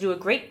guards to do a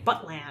great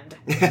butt land.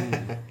 You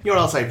know what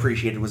else I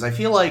appreciated was I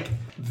feel like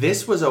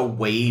this was a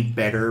way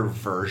better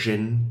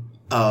version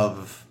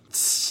of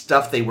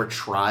stuff they were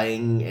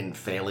trying and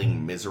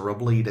failing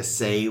miserably to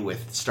say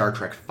with Star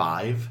Trek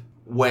V,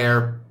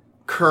 where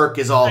Kirk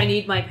is all I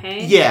need my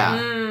pain.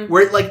 yeah,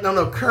 where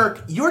no,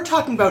 Kirk, you're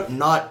talking about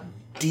not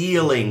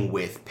dealing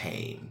with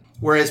pain,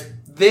 whereas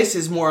this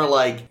is more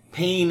like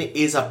pain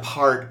is a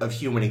part of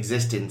human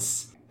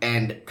existence,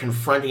 and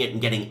confronting it and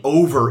getting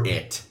over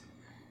it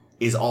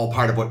is all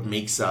part of what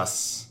makes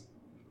us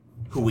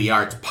who we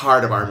are. It's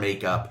part of our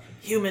makeup.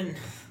 Human.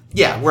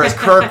 Yeah, whereas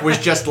Kirk was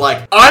just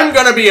like, I'm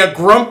gonna be a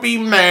grumpy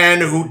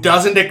man who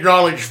doesn't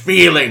acknowledge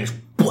feelings.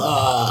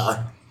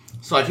 Blah.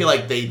 So I feel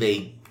like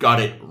they got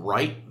it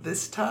right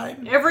this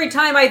time. Every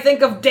time I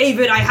think of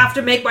David, I have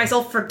to make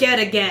myself forget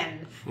again.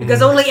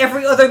 Because only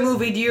every other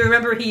movie do you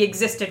remember he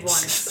existed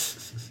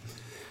once.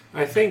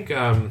 I think.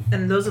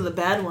 And those are the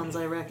bad ones,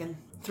 I reckon.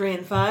 3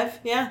 and 5,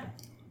 yeah.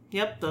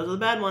 Yep, those are the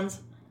bad ones.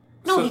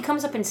 No, So- he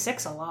comes up in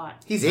 6 a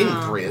lot. He's in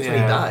 3. That's when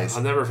he dies.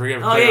 I'll never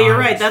forget. Oh yeah, you're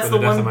right. Klingons That's for the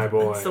death one. of my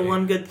boy. That's the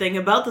one good thing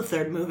about the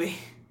third movie.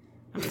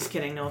 I'm just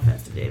kidding. No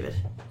offense to David.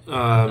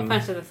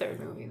 Offense to the third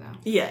movie, though.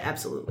 Yeah,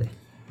 absolutely.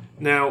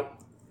 Now,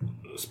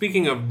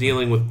 speaking of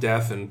dealing with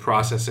death and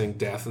processing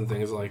death and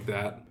things like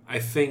that, I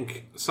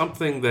think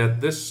something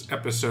that this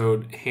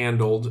episode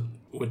handled,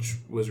 which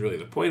was really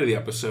the point of the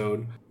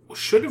episode,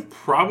 should have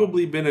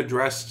probably been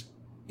addressed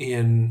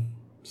in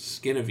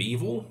Skin of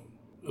Evil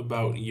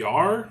about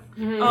Yar.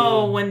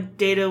 Oh, when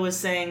Data was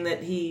saying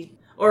that he...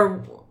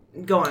 Or...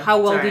 Go on. How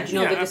well Sorry. did you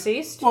know the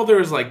deceased? Well, there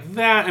was like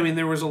that. I mean,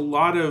 there was a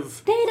lot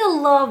of... Data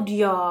loved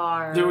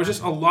Yar. There was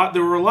just a lot...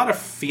 There were a lot of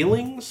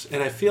feelings,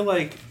 and I feel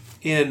like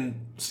in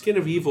Skin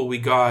of Evil, we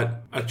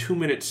got a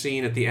 2-minute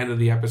scene at the end of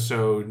the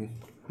episode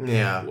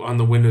Yeah. on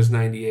the Windows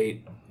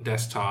 98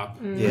 desktop.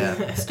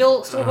 Yeah.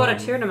 Still brought a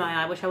tear to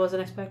my eye, which I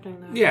wasn't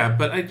expecting, though. Yeah,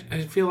 but I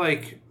feel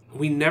like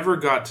we never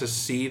got to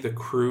see the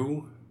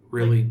crew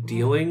really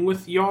dealing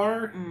with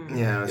Yar.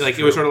 Yeah. Like,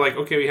 it was sort of like,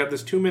 okay, we have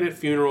this 2-minute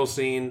funeral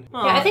scene, Yeah,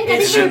 I think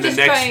and they were then the just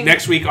next trying...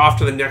 next week off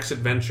to the next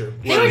adventure.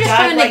 They were just died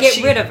trying to like get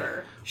she- rid of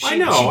her. I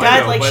know, she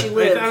died like but she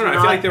lived. I don't know. I feel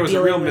not like there was a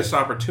dealing real with- missed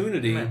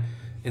opportunity.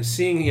 And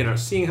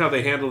seeing how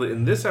they handled it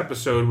in this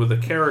episode with a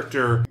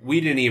character we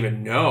didn't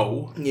even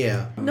know.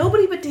 Yeah.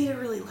 Nobody but Data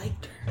really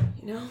liked her.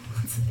 You know?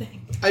 That's the thing.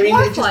 I mean,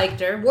 Worf liked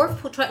her.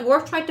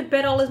 Worf tried to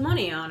bet all his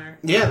money on her.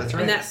 yeah, that's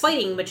right. And that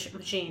fighting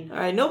machine.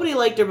 Alright, nobody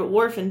liked her but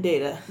Worf and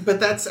Data. But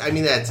that's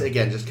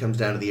again, just comes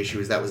down to the issue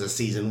is that was a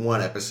season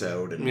 1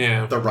 episode,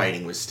 and the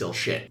writing was still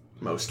shit,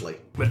 mostly.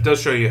 But it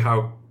does show you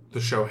how the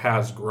show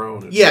has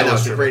grown. It's Yeah, no,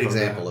 it's a illustrative great of that.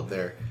 example of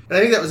there. And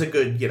I think that was a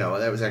good,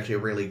 that was actually a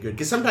really good,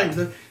 because sometimes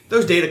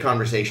those Data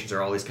conversations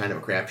are always kind of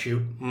a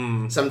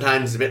crapshoot.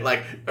 Sometimes a bit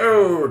like,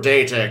 oh,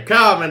 Data,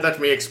 come and let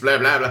me explain,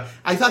 blah, blah.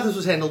 I thought this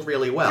was handled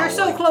really well. You're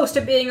so close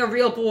to being a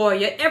real boy,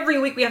 yet every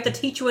week we have to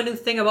teach you a new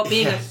thing about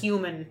being a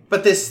human.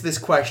 But this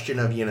question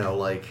of,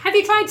 like... Have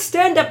you tried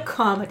stand-up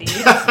comedy?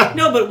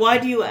 No, but why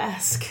do you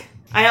ask?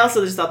 I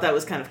also just thought that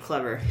was kind of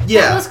clever.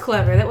 Yeah. That was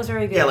clever. That was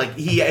very good. Yeah, like,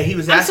 he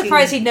was I'm asking...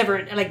 surprised he'd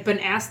never been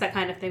asked that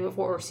kind of thing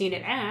before or seen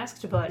it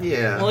asked, but...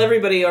 Yeah. Well,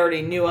 everybody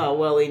already knew how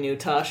well he knew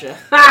Tasha.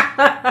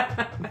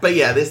 But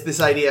yeah, this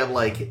idea of,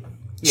 like...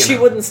 She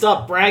wouldn't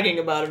stop bragging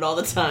about it all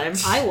the time.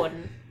 I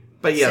wouldn't.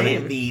 But yeah,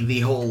 Same. the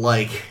whole,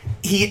 like...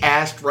 He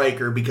asked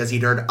Riker because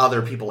he'd heard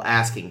other people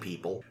asking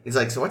people. He's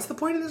like, so what's the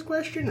point of this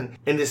question?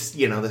 And this,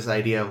 this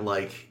idea of,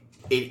 like...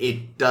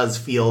 It does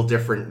feel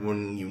different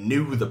when you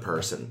knew the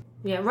person.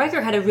 Yeah,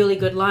 Riker had a really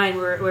good line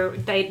where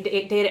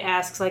Data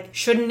asks, like,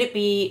 shouldn't it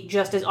be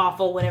just as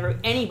awful whenever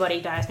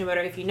anybody dies, no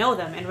matter if you know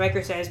them? And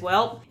Riker says,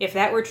 well, if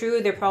that were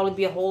true, there'd probably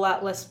be a whole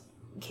lot less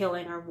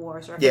killing or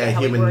wars. Or Yeah,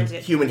 how he words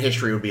it. human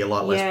history would be a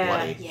lot less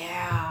bloody.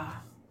 Yeah.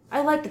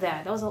 I liked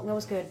that. That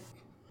was good.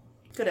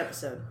 Good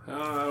episode.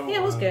 Yeah,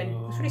 it was good. It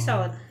was pretty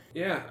solid.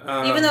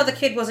 Yeah. Even though the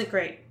kid wasn't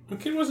great. the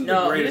kid wasn't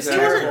No, the greatest he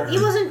actor. He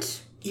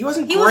wasn't He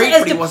wasn't He great, wasn't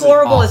as but he wasn't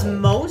deplorable as awful.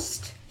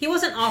 most. He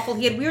wasn't awful.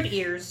 He had weird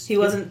ears. He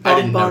wasn't I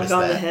didn't bonked notice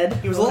on that. the head.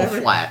 He was a little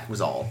Whatever. flat, was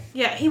all.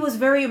 Yeah, he was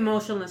very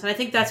emotionless, and I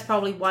think that's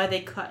probably why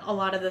they cut a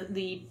lot of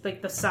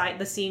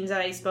the scenes that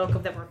I spoke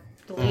of that were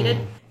deleted,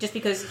 just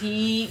because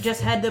he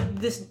just had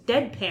this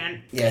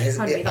deadpan.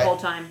 The whole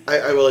time.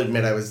 I will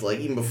admit, I was like,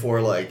 even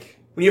before, like,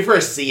 when you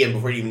first see him,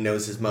 before he even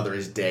knows his mother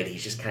is dead,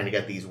 he's just kind of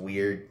got these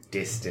weird,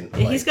 distant. Yeah,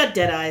 Like, he's got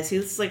dead eyes. He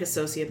looks like a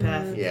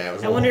sociopath. Yeah, it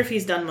was I wonder if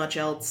he's done much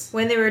else.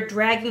 When they were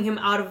dragging him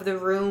out of the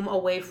room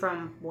away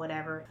from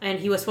whatever, and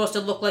he was supposed to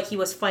look like he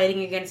was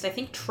fighting against, I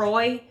think,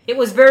 Troy, it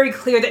was very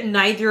clear that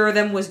neither of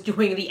them was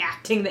doing the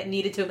acting that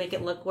needed to make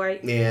it look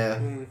right. Yeah.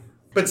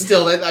 But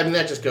still,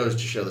 that just goes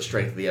to show the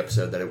strength of the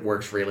episode, that it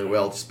works really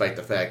well, despite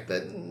the fact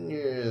that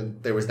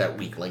there was that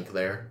weak link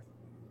there.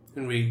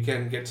 And we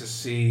again get to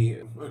see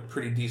a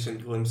pretty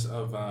decent glimpse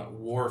of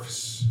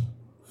Worf's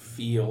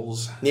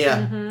feels. Yeah.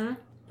 Mm-hmm.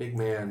 Big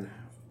man,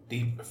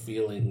 deep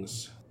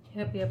feelings.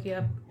 Yep.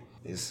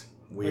 These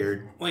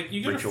weird. Like,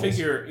 you gotta rituals.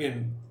 figure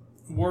in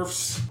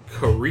Worf's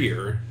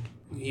career,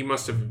 he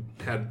must have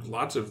had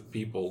lots of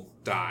people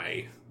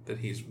die that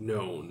he's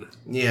known.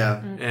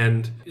 Yeah.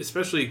 And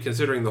especially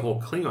considering the whole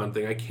Klingon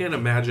thing, I can't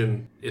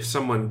imagine if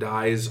someone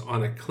dies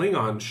on a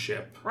Klingon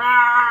ship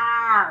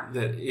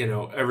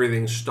that,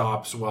 everything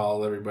stops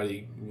while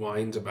everybody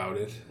whines about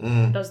it.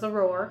 Does the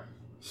roar.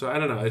 So I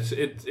don't know.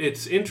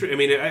 It's interesting. I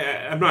mean,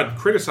 I'm not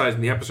criticizing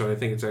the episode. I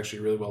think it's actually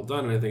really well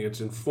done, and I think it's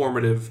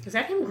informative. Is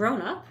that him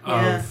grown up?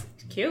 Yeah.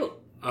 It's cute.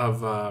 I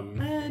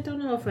don't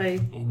know if I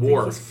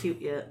Worf. think he's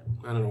cute yet.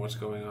 I don't know what's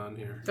going on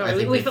here. So I we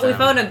think we they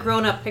found a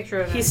grown up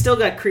picture of him. He's still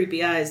got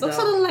creepy eyes, Looks a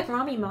though. little like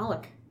Rami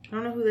Malek. I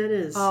don't know who that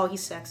is. Oh,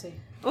 he's sexy.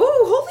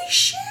 Oh, holy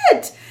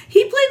shit!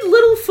 He played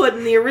Littlefoot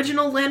in the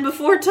original Land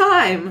Before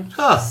Time.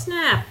 Huh.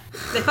 Snap.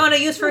 They found a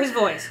use for his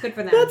voice. Good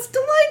for them. That's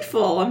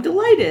delightful. I'm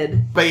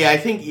delighted. But yeah, I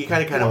think you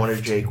kind of wonder,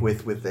 Jake,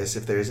 with this,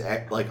 if there's,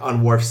 like,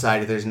 on Worf's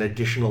side, if there's an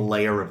additional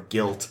layer of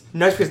guilt.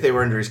 Not because they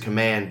were under his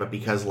command, but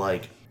because,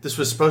 like, this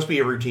was supposed to be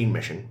a routine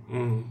mission.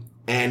 Mm.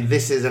 And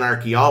this is an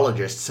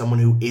archaeologist, someone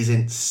who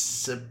isn't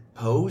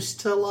supposed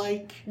to,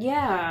 like,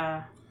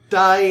 Yeah.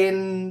 die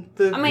in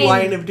the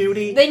line of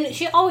duty.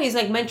 She always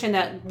like mentioned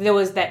that there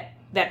was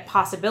that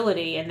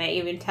possibility, and they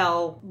even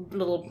tell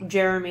little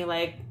Jeremy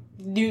like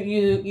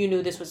you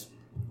knew this was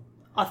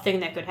a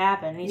thing that could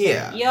happen. And he's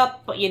like,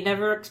 yep, but you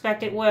never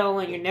expect it will,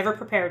 and you're never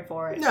prepared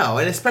for it. No,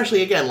 and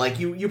especially again, like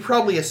you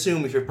probably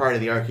assume if you're part of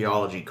the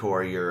archaeology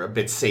corps, you're a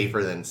bit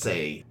safer than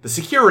say the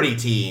security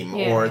team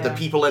or the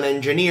people in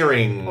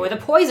engineering or the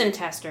poison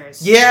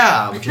testers.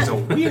 Yeah, which is a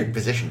weird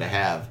position to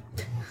have.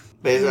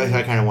 But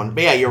I kind of wonder.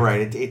 But yeah, you're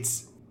right. It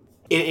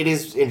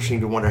is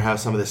interesting to wonder how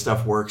some of this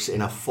stuff works in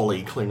a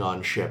fully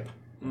Klingon ship.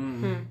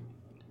 Mm-hmm.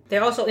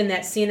 They're also in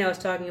that scene I was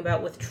talking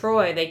about with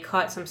Troy. They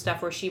cut some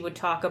stuff where she would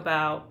talk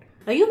about.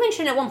 Now you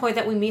mentioned at one point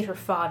that we meet her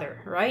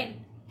father, right?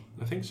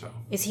 I think so.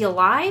 Is he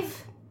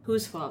alive?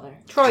 Whose father?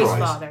 Troy's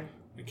father.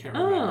 I can't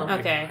remember.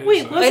 Okay.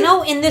 I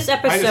know in this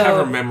episode. I just have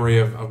a memory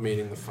of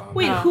meeting the father.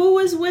 Wait, who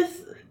was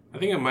with? I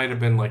think it might have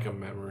been like a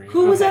memory.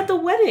 Who was at the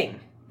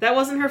wedding? That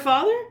wasn't her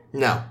father?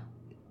 No.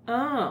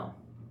 Oh.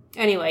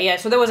 Anyway, yeah,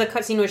 so there was a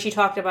cutscene where she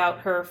talked about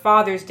her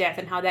father's death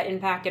and how that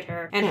impacted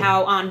her, and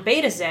how on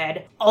Beta Z,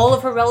 all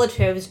of her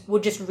relatives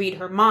would just read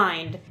her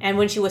mind. And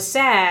when she was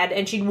sad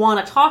and she'd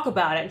want to talk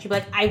about it, and she'd be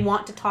like, I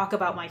want to talk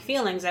about my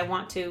feelings, I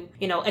want to,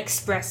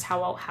 express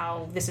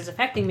how this is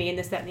affecting me and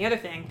this, that, and the other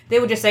thing. They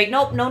would just say,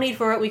 nope, no need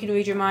for it, we can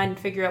read your mind and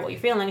figure out what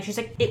you're feeling. And she's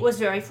like, it was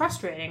very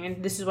frustrating,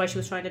 and this is why she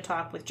was trying to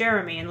talk with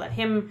Jeremy and let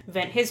him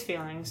vent his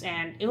feelings,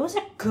 and it was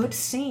a good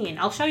scene.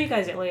 I'll show you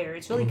guys it later,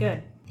 it's really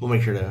good. We'll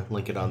make sure to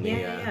link it on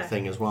the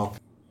thing as well.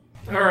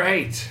 All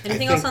right.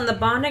 Anything else on the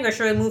bonding, or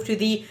should I move to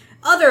the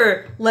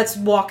other? Let's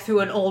walk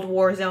through an old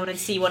war zone and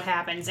see what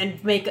happens, and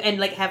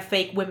have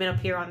fake women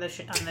appear on the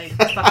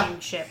fucking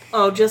ship.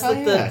 Oh, just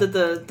like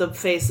the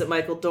face that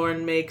Michael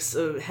Dorn makes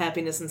of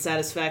happiness and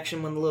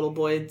satisfaction when the little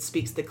boy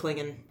speaks the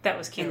Klingon. That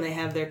was cute. And they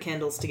have their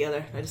candles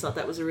together. I just thought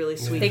that was a really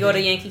sweet. They go to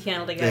Yankee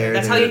Candle together.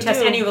 That's how you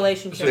test any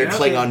relationship. They're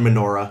Klingon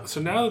menorah.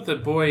 So now that the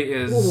boy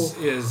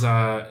is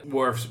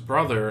Worf's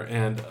brother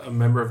and a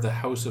member of the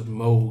House of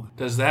Moog,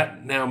 does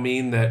that now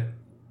mean that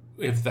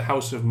if the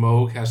House of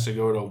Moog has to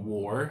go to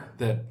war,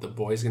 that the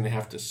boy's going to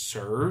have to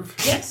serve?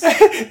 Yes.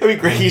 That'd be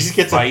great. He just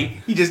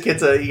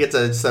gets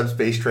a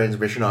subspace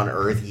transmission on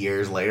Earth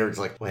years later. It's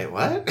like, wait,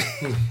 what?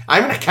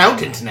 I'm an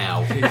accountant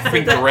now. He's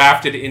been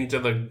grafted into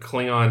the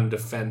Klingon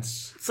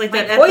defense. It's like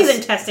My that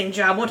poison testing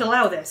job won't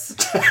allow this.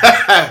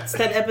 It's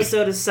that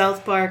episode of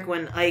South Park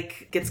when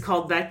Ike gets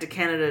called back to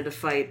Canada to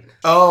fight.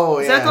 Oh,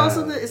 is that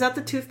also is that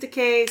the Tooth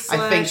Decay?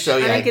 I think so.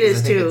 Yeah, I think it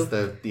is too.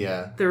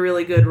 It's the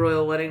really good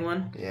Royal Wedding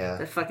one. Yeah,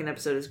 that fucking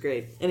episode is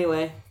great.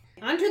 Anyway,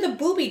 onto the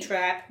Booby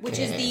Trap, which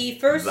is the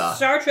first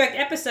Star Trek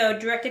episode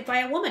directed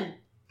by a woman.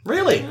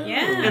 Really?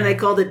 Yeah. And they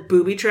called it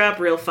Booby Trap,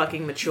 real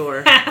fucking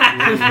mature.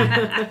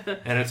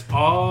 And it's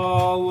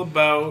all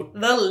about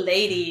the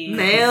ladies.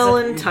 Male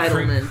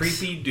entitlement.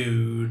 Creepy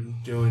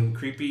dude doing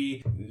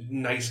creepy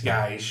nice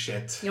guy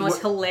shit. You know what's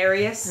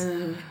hilarious?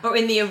 Or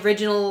in the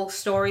original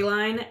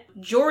storyline,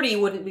 Geordi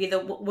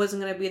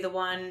wasn't going to be the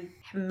one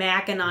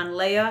macking on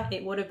Leia.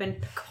 It would have been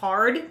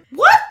Picard.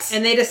 What?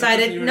 And they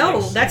decided,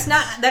 no, that's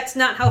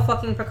not how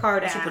fucking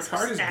Picard acts. So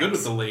Picard is good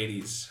with the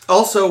ladies.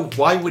 Also,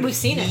 why would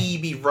he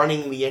be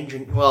running the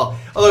engine? Well,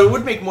 although it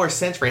would make more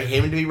sense for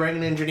him to be running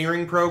an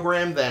engineering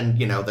program than,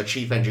 the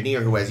chief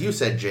engineer who, as you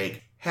said,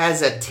 Jake,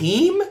 has a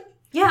team?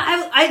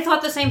 Yeah, I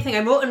thought the same thing.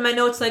 I wrote in my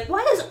notes,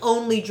 why is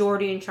only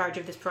Geordi in charge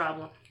of this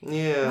problem?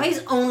 Yeah. Why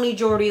is only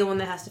Geordi the one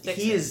that has to fix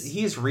it?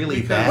 He's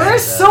really bad.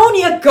 Where's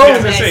Sonia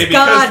Gomez?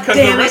 Because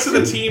the rest of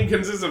the team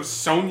consists of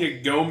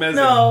Sonia Gomez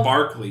and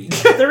Barkley.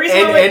 The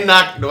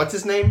reason what's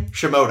his name?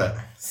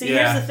 Shimoda. See,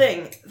 here's the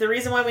thing. The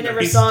reason why we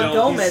never saw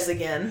Gomez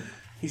again.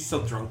 He's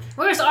still drunk.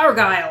 Where's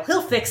Argyle?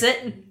 He'll fix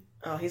it.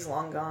 Oh, he's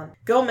long gone.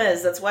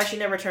 Gomez, that's why she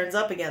never turns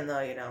up again,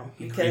 though,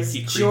 Because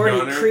he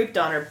Geordi creeped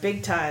on her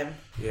big time.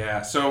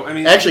 Yeah, so,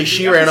 actually,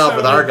 she ran off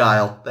with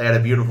Argyle. They had a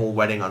beautiful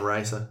wedding on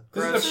Risa.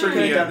 This is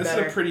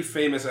a pretty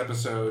famous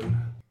episode.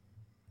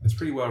 It's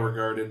pretty well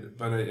regarded,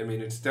 but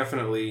it's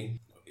definitely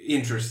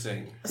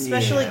interesting.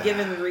 Especially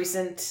given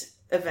recent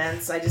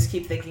events, I just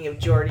keep thinking of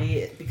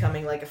Geordi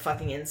becoming like a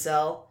fucking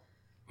incel.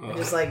 And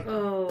just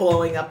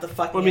blowing up the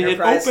fucking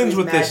Enterprise. It opens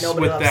with that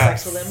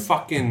sex with him.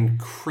 fucking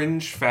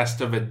cringe fest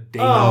of a day.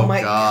 Oh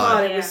my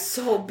god, it was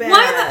so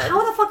bad.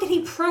 How the fuck did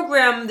he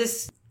program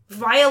this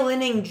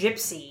violining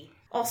gypsy?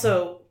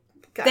 Also,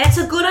 that's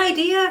a good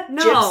idea?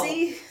 No.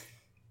 Gypsy?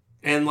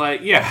 And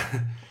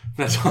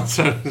that's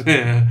also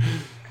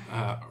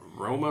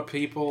Roma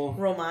people.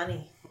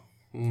 Romani.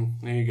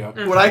 There you go.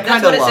 What I That's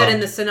kind what of it said love. in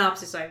the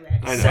synopsis I read.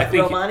 I know. I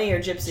think Romani or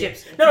Gypsy?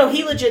 Gypsy. No,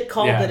 he legit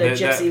called it a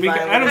gypsy because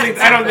violinist.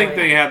 I don't think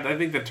they had. I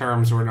think the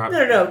terms were not.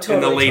 No, totally.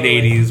 in the late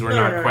totally. '80s were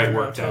No, not quite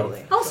worked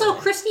totally. out. Also,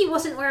 Christy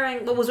was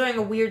wearing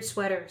a weird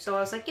sweater, so I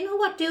was like, you know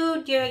what,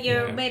 dude,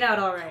 you're made out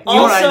all right. You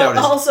know what I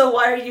noticed? Also,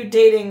 why are you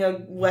dating a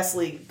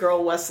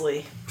girl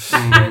Wesley?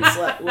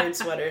 Weird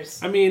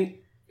sweaters. I mean,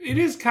 it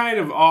is kind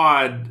of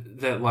odd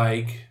that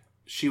like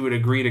she would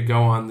agree to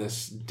go on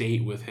this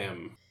date with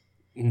him,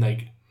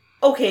 like.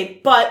 Okay,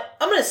 but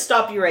I'm going to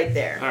stop you right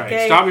there. All right,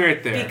 okay? stop me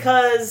right there.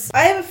 Because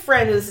I have a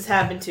friend who this has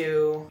happened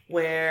to,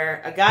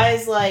 where a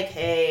guy's like,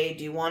 hey,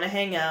 do you want to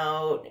hang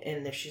out?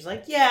 And she's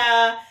like,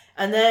 yeah.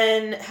 And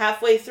then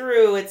halfway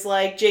through, it's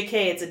like, JK,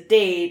 it's a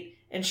date.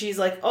 And she's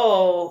like,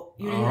 oh,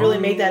 you didn't really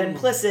make that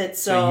implicit,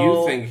 so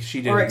you think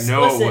she didn't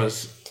know it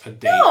was a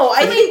date? No,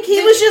 I think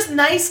he was just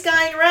nice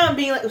guying around,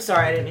 being like, oh,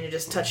 sorry, I didn't mean to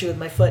just touch you with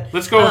my foot.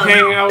 Let's go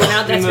hang out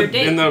now that's your in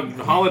date. the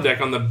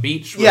holodeck on the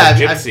beach with Yeah,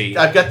 Gypsy.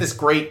 I've got this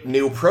great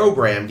new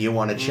program. Do you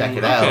want to check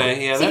it out?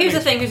 Okay, yeah. See, that here's the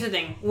makes-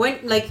 thing. When,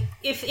 like,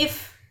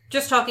 if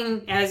just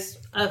talking as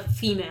a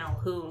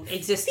female who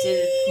exists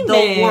in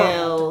the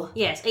world.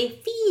 Yes, a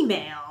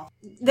female.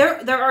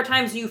 There are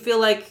times you feel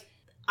like,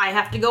 I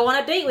have to go on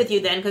a date with you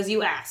then, because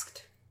you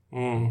asked.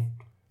 And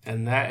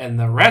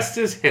the rest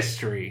is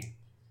history.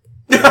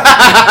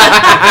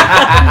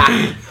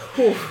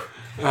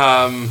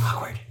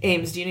 Awkward.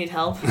 Ames, do you need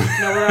help? No,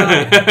 we're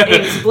on.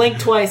 Ames, blink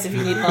twice if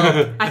you need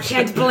help. I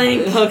can't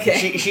blink.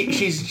 Okay.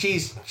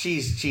 She's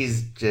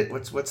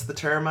what's the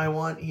term I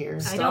want here?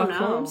 I don't know.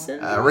 Stockholm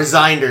syndrome?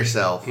 Resigned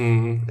herself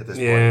at this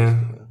Yeah.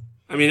 point.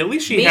 I mean, at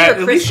least Me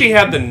or Chris- she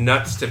had the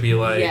nuts to be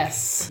like,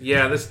 Yes.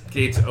 yeah, this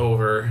date's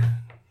over.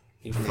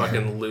 You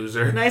fucking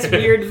loser. Nice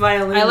weird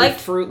violin I with liked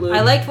Fruit Loop.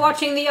 I liked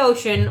watching the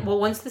ocean. Well,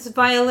 once this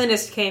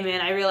violinist came in,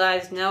 I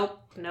realized, nope.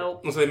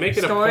 So they make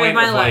it Story a of point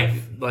my of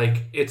life.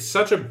 like it's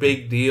such a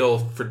big deal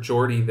for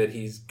Geordi that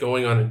he's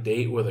going on a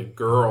date with a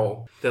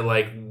girl that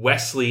like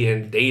Wesley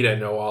and Data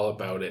know all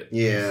about it.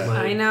 Yeah. Like,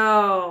 I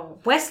know.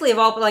 Wesley of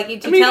all, like,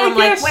 you mean, tell I him,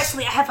 like, guess-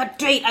 Wesley, I have a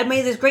date. I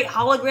made this great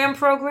hologram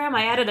program.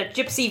 I added a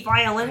gypsy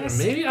violinist.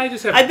 Maybe I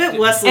just have. I bet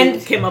Wesley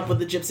And- came up with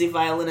the gypsy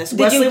violinist. Did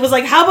Wesley you- was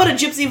like, how about a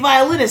gypsy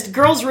violinist?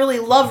 Girls really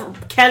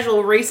love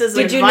casual racism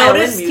Did and you violin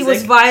notice music. he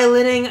was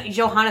violining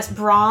Johannes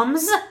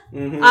Brahms?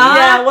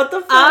 Yeah, what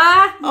the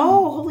fuck?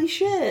 Oh, holy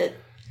shit.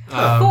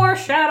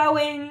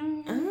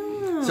 Foreshadowing.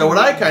 So what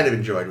I kind of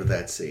enjoyed with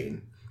that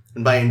scene,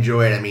 and by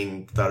enjoyed I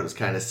mean thought it was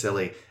kind of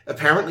silly.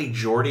 Apparently,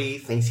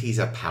 Geordi thinks he's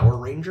a Power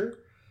Ranger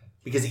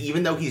because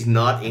even though he's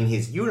not in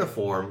his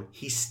uniform,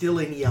 he's still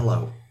in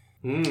yellow.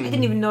 I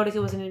didn't even notice he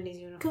wasn't in his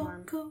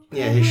uniform.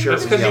 Yeah, his shirt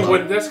That's was because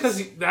yellow. That's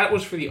because that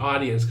was for the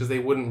audience because they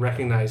wouldn't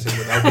recognize him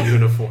without the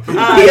uniform. He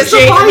has the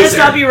Jake, I'm gonna visor.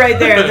 stop you right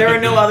there. There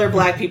are no other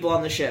black people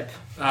on the ship.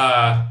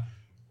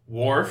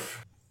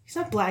 Worf. He's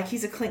not black,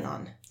 he's a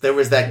Klingon. There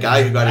was that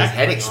guy who got his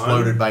head Klingon.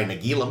 exploded by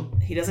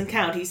Nagilum. He doesn't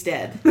count, he's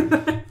dead.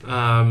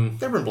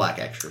 There were black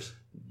extras.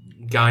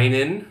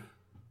 Guinan.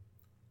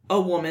 A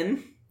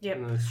woman. Yep.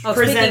 That's Oh,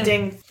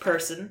 Presenting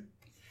person.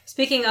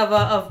 Speaking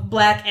of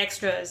black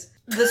extras,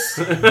 this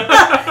this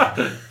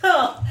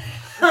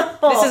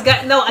Oh.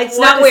 is no, it's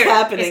What not is weird.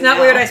 happening It's not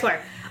now? weird. I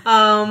swear.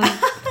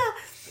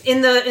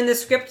 In the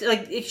script,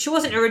 like she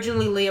wasn't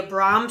originally Leah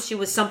Brahms. She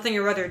was something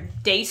or other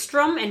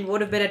Daystrom, and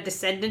would have been a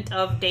descendant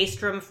of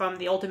Daystrom from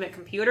the Ultimate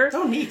Computer.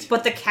 Oh, neat.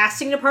 But the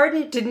casting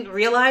department didn't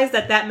realize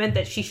that meant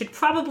that she should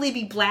probably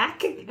be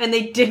black, and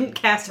they didn't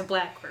cast a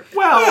black person.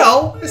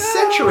 Well, a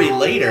century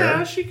later.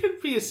 Yeah, she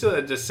could be still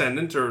a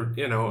descendant, or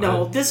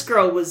No, this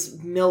girl was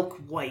milk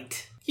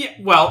white. yeah.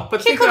 Well,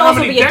 but She think could of how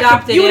also many be decades-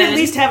 adopted. You would in. at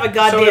least have a So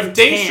goddamn if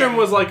Daystrom tan.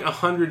 was like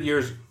 100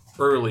 years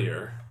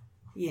earlier,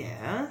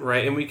 Yeah.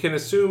 right, and we can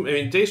assume, I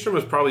mean, Daystrom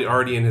was probably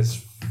already in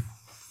his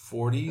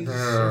 40s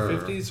or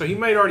 50s, so he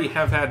might already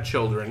have had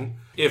children.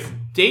 If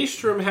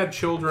Daystrom had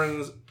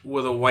children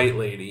with a white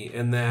lady,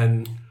 and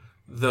then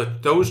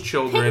those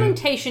children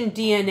Pigmentation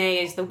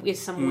DNA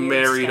is some weird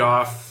married stuff.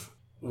 off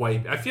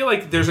white, I feel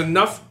like there's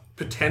enough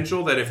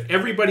potential that if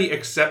everybody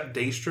except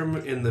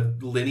Daystrom in the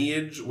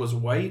lineage was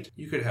white,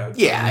 you could have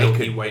Yeah, a it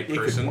milky could- white it could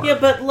person. work. Yeah,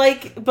 but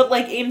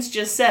like Ames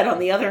just said, on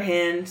the other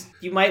hand,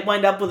 you might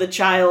wind up with a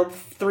child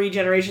 3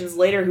 generations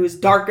later who's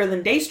darker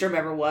than Daystrom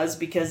ever was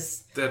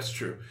because That's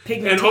true.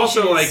 Pigmentation and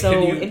also, is like, so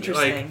can you,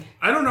 interesting. Like,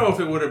 I don't know if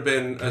it would have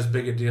been as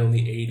big a deal in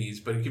the 80s,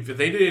 but if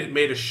they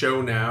made a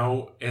show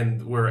now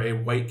and where a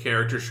white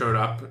character showed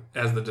up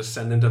as the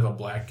descendant of a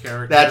black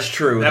character, That's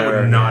true. That There would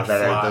are- not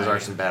that fly. are- those are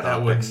some bad That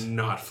optics. would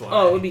not fly.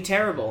 oh, it would be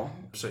terrible.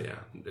 So yeah,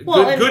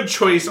 Well, and- good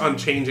choice on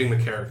changing the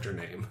character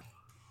name.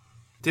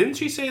 Didn't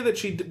she say that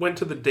she went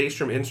to the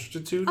Daystrom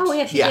Institute? Oh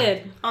yeah, she Yeah.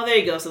 did. Oh, there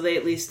you go. So they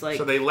at least like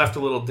So they left a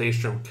little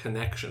Daystrom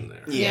connection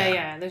there.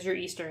 Yeah. There's your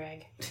Easter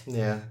egg.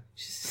 Yeah.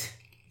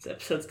 this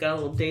episode's got a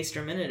little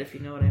Daystrom in it, if you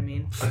know what I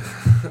mean.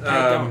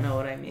 I don't know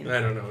what I mean.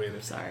 I don't know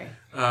either. Sorry.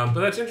 But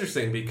that's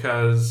interesting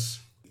because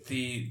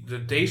the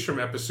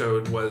Daystrom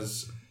episode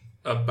was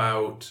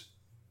about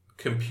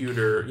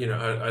computer,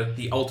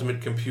 the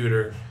ultimate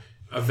computer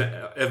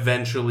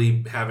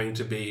eventually having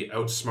to be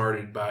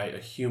outsmarted by a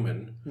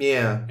human.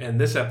 Yeah. And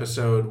this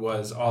episode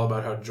was all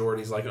about how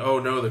Geordi's like, oh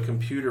no, the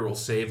computer will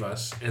save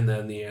us. And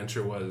then the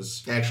answer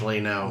was, Actually,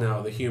 no.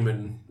 no, the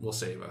human will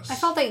save us. I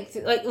felt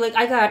like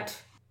I got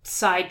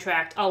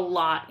sidetracked a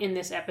lot in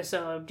this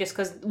episode just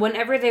because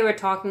whenever they were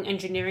talking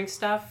engineering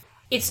stuff,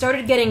 it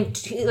started getting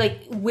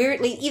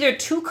weirdly either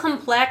too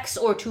complex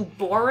or too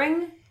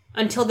boring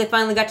until they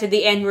finally got to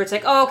the end where it's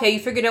like, oh, okay, you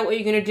figured out what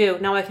you're going to do.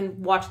 Now I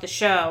can watch the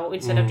show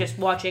instead of just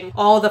watching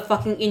all the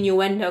fucking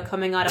innuendo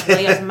coming out of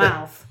Leia's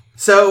mouth.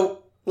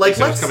 So, like,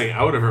 Except it's coming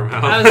out of her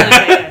mouth. I was going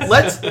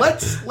to say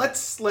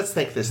this. let's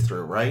think this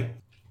through, right?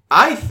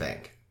 I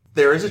think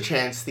there is a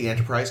chance the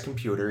Enterprise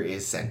computer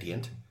is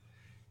sentient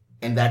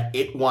and that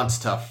it wants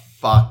to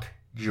fuck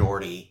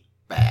Geordi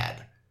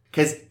bad.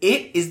 Because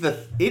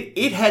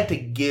it had to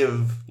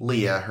give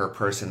Leia her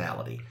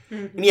personality.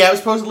 Mm-hmm. And yeah, it was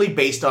supposedly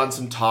based on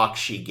some talk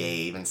she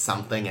gave and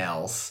something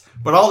else.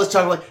 But all this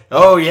talk like,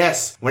 oh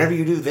yes, whenever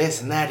you do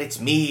this and that,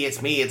 it's me. It's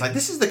like,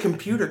 this is the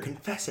computer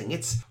confessing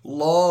its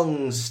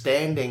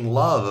long-standing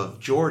love of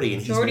Geordi,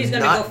 and Geordi's he's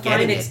gonna not go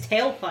getting find it. its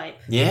tailpipe.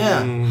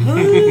 Yeah. You've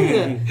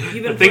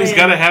been The thing's playing-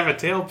 gotta have a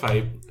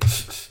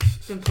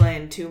tailpipe. been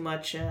playing too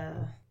much,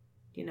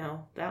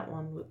 that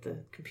one with the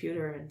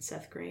computer and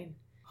Seth Green.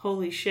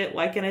 Holy shit,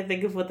 why can't I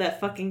think of what that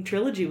fucking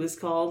trilogy was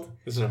called?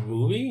 Is it a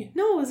movie?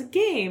 No, it was a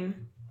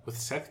game. With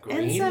Seth Green?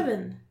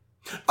 N7.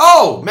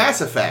 Oh, Mass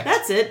Effect.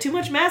 That's it, too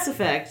much Mass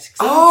Effect. So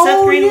Oh,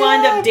 Seth Green yeah,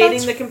 wound up dating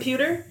that's the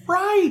computer?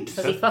 right.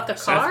 Does he fuck a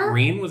Seth car?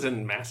 Green was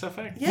in Mass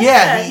Effect?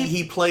 Yeah,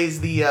 he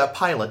plays the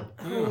pilot.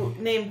 Who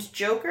named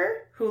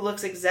Joker, who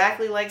looks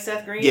exactly like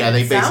Seth Green. Yeah,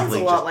 they sounds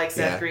basically a lot just- like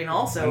Seth yeah. Green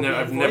also.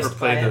 I've being never voiced by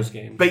played him. those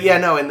games. But yeah,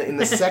 no, in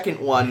the second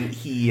one,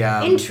 he...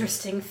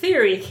 Interesting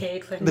theory,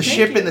 Caitlin. the Thank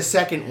ship you. in the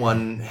second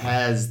one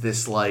has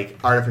this, like,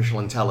 artificial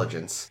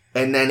intelligence.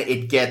 And then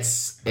it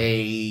gets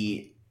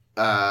a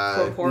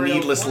Corporeal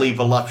needlessly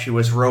form.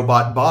 voluptuous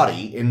robot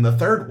body in the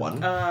third one.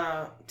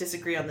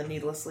 Disagree on the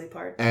needlessly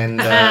part. And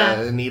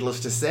needless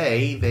to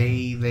say,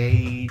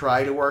 they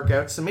try to work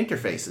out some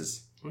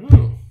interfaces.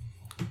 Ooh.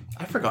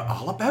 I forgot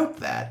all about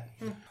that.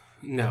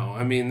 No,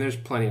 I mean, there's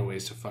plenty of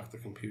ways to fuck the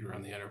computer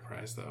on the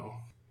Enterprise, though.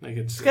 Like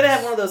It's gotta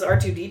have one of those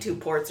R2-D2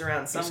 ports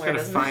around Just somewhere, gotta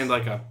doesn't find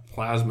like a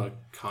plasma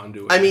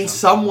conduit. I or mean,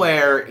 something.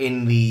 somewhere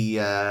in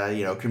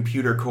the,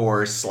 computer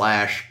core /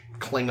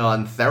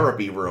 Klingon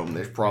therapy room,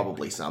 there's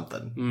probably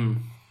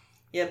something.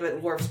 Yeah,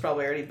 but Worf's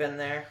probably already been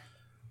there.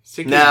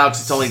 Stick No, your-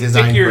 'cause it's only stick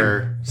designed your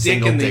for dick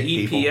single in the dick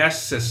people.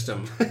 EPS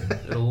system.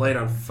 It'll light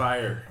on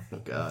fire. Oh,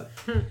 God.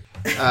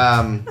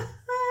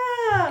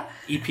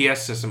 EPS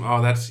system.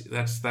 Oh, that's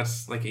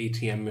like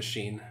ATM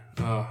machine.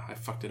 Oh, I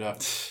fucked it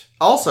up.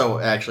 Also,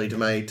 actually, to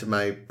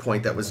my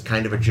point, that was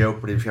kind of a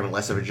joke, but it's becoming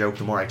less of a joke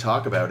the more I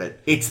talk about it.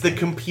 It's the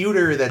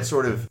computer that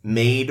sort of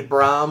made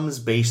Brahms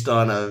based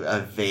on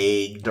a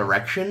vague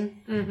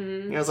direction.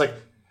 Mm-hmm. I was like,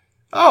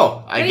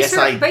 oh, I guess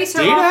I base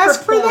her did off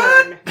ask for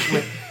that?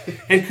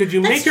 And could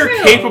you make That's her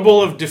true.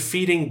 capable of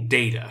defeating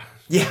Data?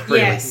 Yeah, really.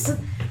 Yes.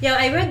 Yeah,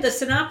 I read the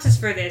synopsis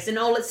for this, and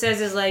all it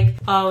says is like,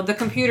 oh, the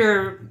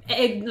computer,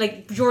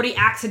 Geordi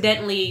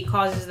accidentally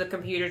causes the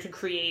computer to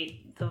create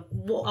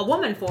a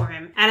woman for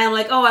him. And I'm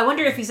like, oh, I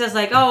wonder if he says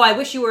like, oh, I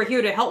wish you were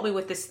here to help me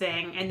with this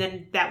thing, and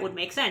then that would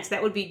make sense.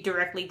 That would be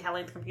directly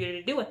telling the computer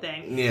to do a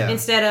thing. Yeah.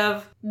 Instead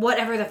of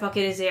whatever the fuck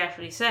it is he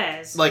actually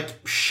says.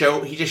 Like,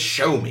 he just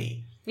show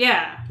me.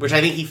 Yeah. Which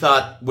I think he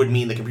thought would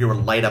mean the computer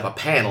would light up a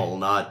panel,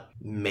 not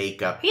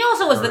make up. He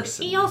also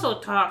person. he also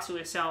talks to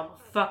himself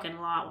a fucking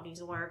lot when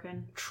he's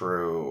working.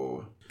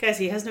 True. Guys,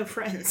 he has no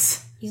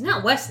friends. He's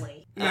not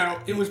Wesley. Now,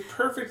 it was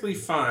perfectly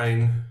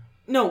fine.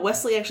 No,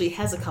 Wesley actually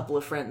has a couple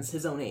of friends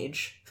his own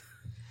age.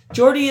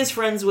 Geordi is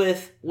friends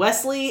with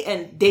Wesley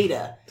and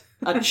Data,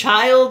 a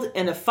child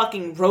and a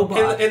fucking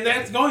robot. And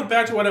that's going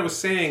back to what I was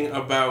saying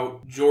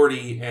about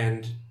Geordi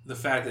and the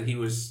fact that he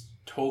was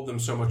told them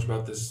so much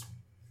about this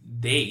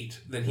date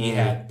that he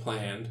had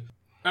planned.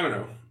 I don't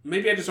know.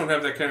 Maybe I just don't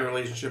have that kind of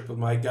relationship with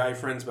my guy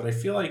friends, but I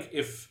feel like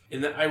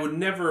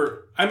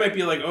I might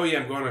be like, oh yeah,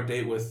 I'm going on a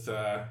date with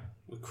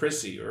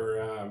Chrissy,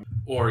 or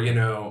oh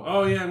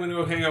yeah, I'm gonna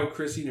go hang out with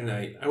Chrissy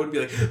tonight. I would be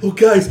like, oh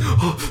guys,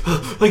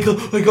 I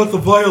got the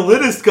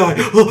violinist guy.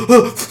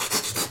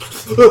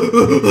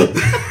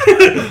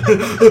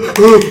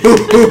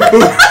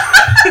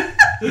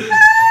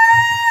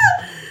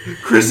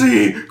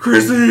 Chrissy.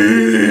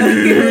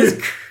 It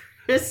was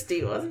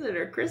Christy, wasn't it?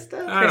 Or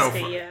Krista? I don't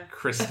Christy, know, yeah.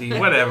 Christy,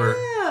 whatever.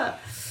 Yeah.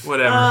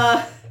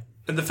 Whatever.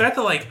 And the fact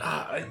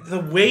that, the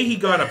way he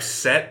got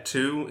upset,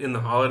 too, in the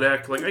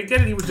holodeck, I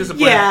get it, he was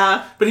disappointed.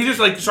 Yeah. But he just,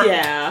 started,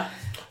 Yeah.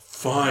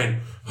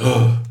 fine.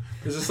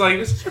 It's just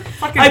it's just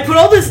fucking... I put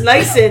all this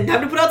nice in.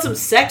 Time to put out some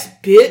sex,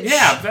 bitch.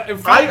 Yeah, there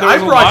was a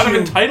brought lot of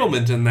you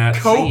entitlement in that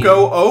scene.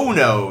 Coco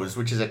Onos,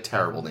 which is a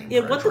terrible name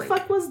Yeah, for a what the drink.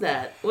 fuck was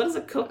that? What is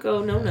a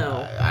Coco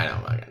no-no? I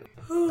don't know.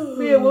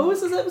 Yeah, what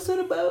was this episode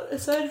about?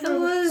 Aside It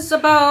from was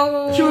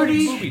about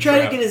Geordi Booby trying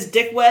trap. to get his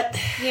dick wet.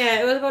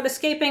 Yeah, it was about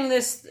escaping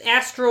this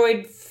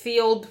asteroid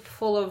field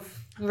full of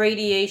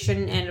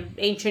radiation and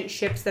ancient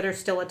ships that are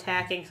still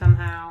attacking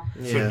somehow.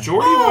 So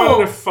Geordi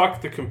wanted to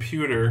fuck the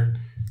computer,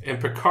 and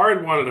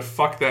Picard wanted to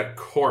fuck that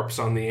corpse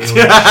on the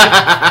alien.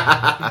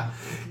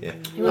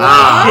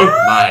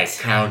 My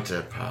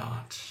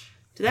counterpart.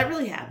 Did that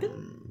really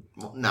happen?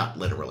 Well, not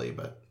literally,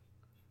 but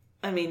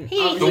I mean,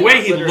 The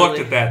way he looked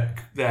at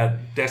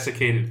that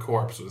desiccated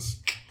corpse was...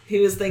 He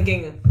was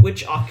thinking,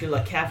 which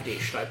ocular cavity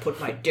should I put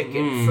my dick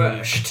in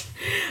first?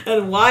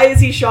 And why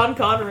is he Sean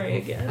Connery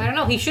again? I don't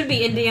know. He should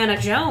be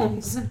Indiana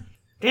Jones.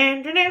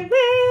 Number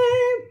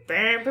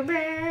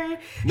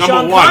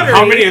Sean one, Connery.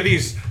 how many of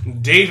these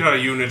data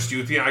units do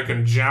you think I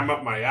can jam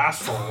up my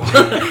asshole?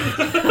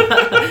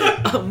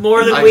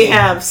 More than we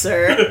have,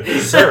 sir.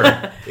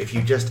 Sir, if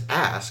you just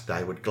asked,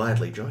 I would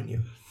gladly join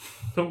you.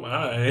 Oh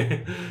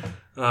my.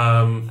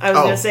 I was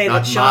going to say not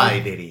that Sean... my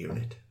data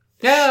unit.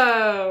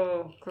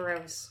 Oh,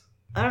 gross.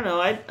 I don't know.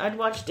 I'd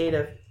watch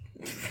Data.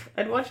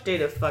 I'd watch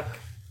Data fuck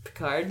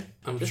Picard.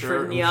 I'm just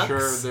sure for yucks.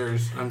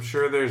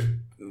 there's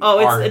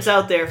Oh, art. it's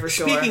out there for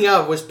sure. Speaking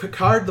of, was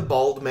Picard the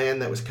bald man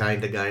that was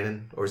kind to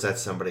Guinan? Or is that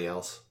somebody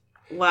else?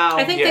 Wow.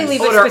 I think Yes. they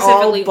leave Oh, it are all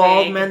specifically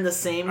bald vague. men the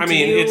same? I to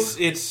mean, you?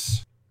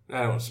 it's I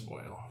don't want to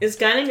spoil. Is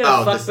Guinan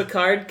gonna Oh, fuck this-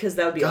 Picard? Because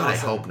that would be God, I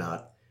awesome. hope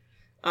not.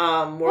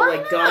 More Why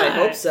like God, I not?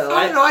 hope so.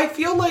 I don't know, I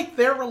feel like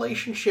their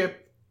relationship...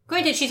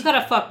 Granted, she's got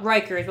to fuck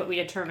Riker, is what we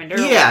determined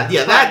earlier. Yeah,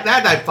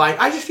 that I'm fine.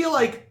 I just feel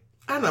like,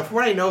 I don't know, from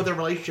what I know of their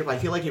relationship, I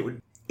feel like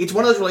it's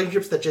one of those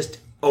relationships that just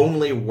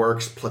only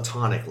works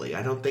platonically.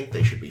 I don't think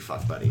they should be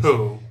fuck buddies.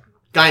 Who?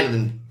 Guinan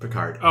and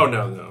Picard. Oh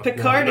no.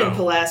 Picard no. and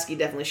Pulaski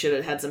definitely should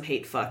have had some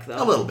hate fuck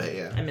though. A little bit,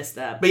 yeah. I missed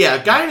that. But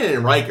yeah, Guinan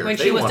and Riker. When if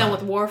she they was wanna, done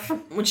with Worf.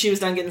 When she was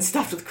done getting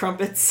stuffed with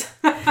crumpets.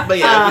 But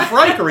yeah, if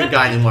Riker and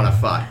Guinan want to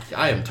fuck,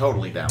 I am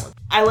totally down with it.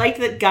 I liked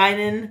that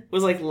Guinan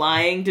was like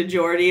lying to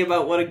Geordi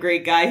about what a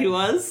great guy he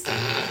was.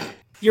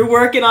 You're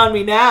working on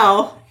me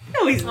now.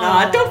 No, he's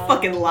not. Aww. Don't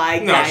fucking lie,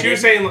 No, Guinan. she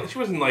was saying she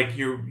wasn't like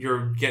you're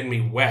getting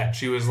me wet.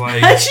 She was like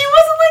she wasn't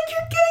like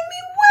you're getting me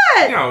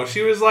wet. no,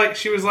 she was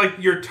like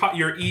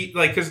you're eat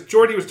like because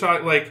Geordi was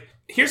talking like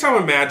here's how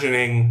I'm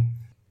imagining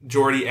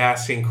Geordi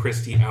asking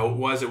Christy out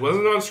was. It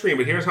wasn't on screen,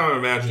 but here's how I'm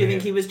imagining. Do you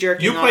think it. he was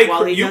jerking You off play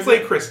while he you does play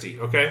it? Christy,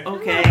 okay?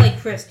 Okay. Like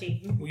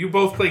Christy. You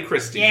both play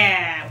Christy.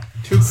 Yeah.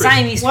 Two Christy.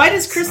 Siamese. Why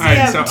does Christy Alright,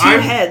 have so 2 I'm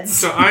heads?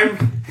 So I'm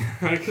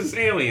because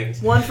aliens.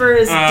 One for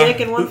his dick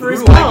and one for his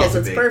who do I balls. get to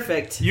It's be?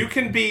 perfect. You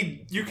can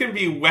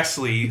be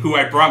Wesley, who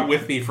I brought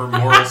with me for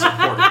moral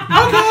support.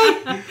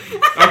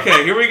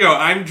 Okay, here we go.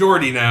 I'm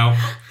Geordi now.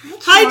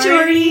 Hi,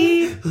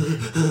 Geordi.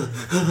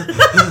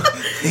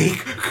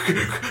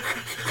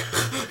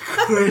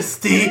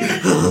 Christy,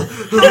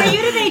 How are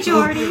you today,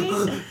 Jordy?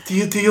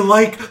 do you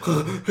like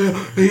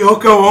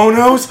Yoko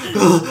Ono's?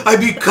 I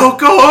mean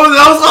Coco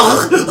Ono's.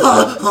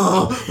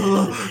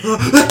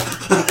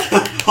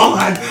 Hold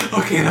on.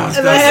 Okay, that was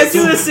And I have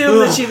to assume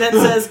that she then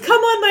says,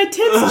 "Come on, my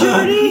tits,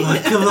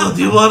 Geordi."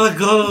 Do you want to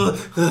go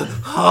to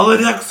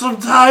holodeck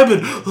sometime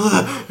and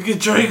we can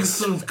drink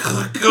some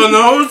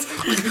Coco's?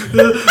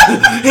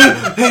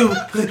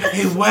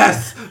 Hey,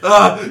 Wes.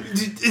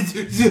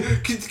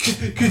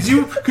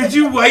 Could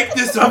you wipe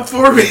this up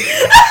for me?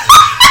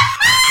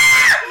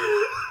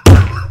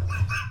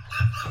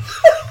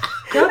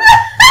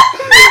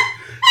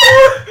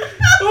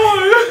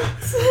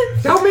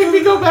 Don't make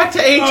me go back to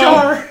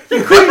HR.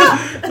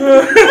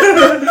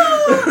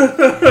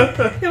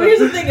 No, here's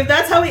the thing: if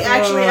that's how he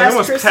actually I asked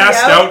almost Christy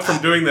passed out, out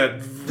from doing that.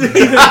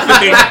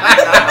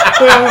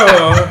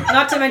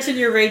 Not to mention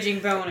your raging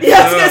bonus. yeah,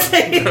 I was gonna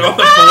say. All the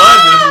blood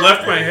just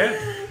left my head.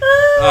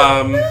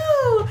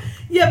 No.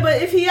 Yeah,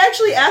 but if he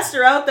actually asked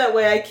her out that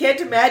way, I can't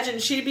imagine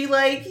she'd be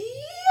like, "Yeah."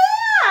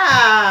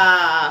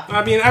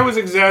 I mean, I was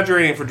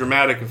exaggerating for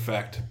dramatic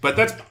effect, but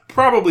that's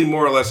probably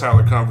more or less how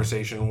the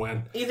conversation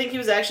went. You think he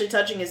was actually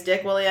touching his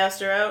dick while he asked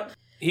her out?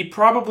 He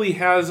probably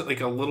has like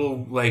a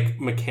little like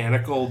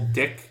mechanical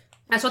dick.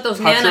 That's what those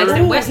Toucher. nanites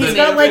in West He's made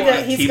got it like for.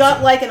 a he's Keeps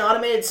got it. like an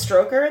automated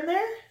stroker in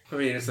there. I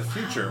mean, it's the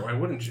future. Why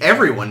wouldn't you?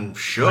 Everyone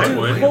should. I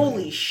would.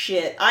 Holy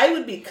shit! I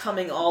would be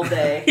coming all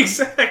day.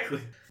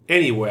 Exactly.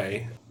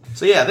 Anyway,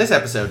 So yeah, this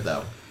episode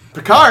though,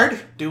 Picard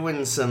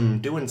doing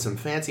some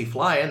fancy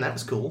flying. That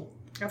was cool.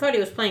 I thought he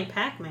was playing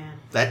Pac-Man.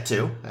 That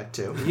too.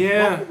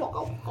 yeah.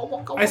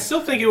 I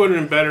still think it would have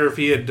been better if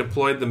he had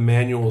deployed the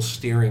manual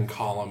steering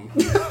column.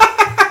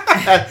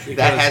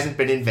 That hasn't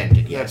been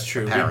invented yet. That's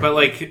true. apparently. But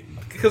like,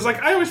 because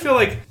like I always feel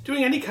like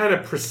doing any kind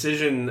of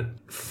precision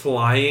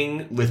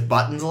flying with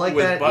buttons like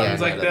with that, buttons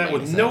Yeah, like no, that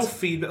makes with no sense.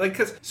 feedback, like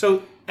because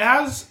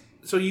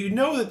so you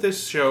know that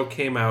this show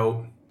came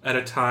out at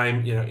a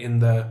time in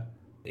the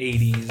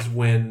 80s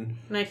when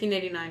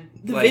 1989.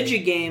 The Like- Vidya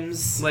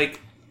games. like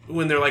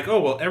when they're like, oh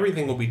well,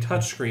 everything will be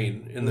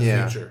touchscreen in the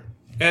Yeah. future,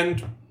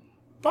 and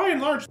by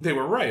and large they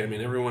were right. I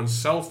mean, everyone's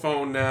cell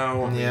phone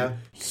now, I mean, Yeah.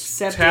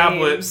 Except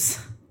tablets.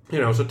 games.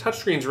 So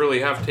touchscreens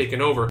really have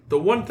taken over. The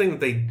one thing that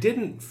they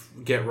didn't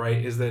get right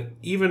is that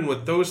even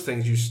with those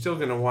things, you're still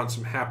going to want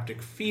some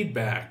haptic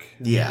feedback.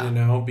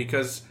 Yeah.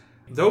 Because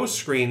those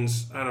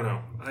screens, I don't know.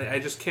 I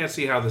just can't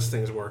see how this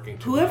thing's working.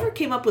 Whoever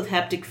came up with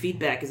haptic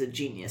feedback is a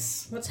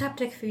genius. What's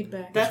haptic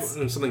feedback? That's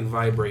when something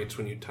vibrates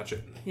when you touch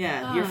it.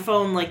 yeah. Your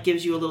phone like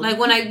gives you a little Like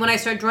when I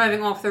start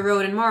driving off the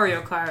road in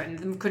Mario Kart, and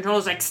the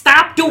controller's like,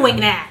 "Stop doing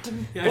that."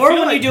 Yeah, or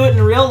when you do it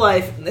in real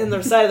life, in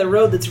the side of the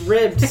road that's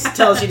ribbed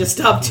tells you to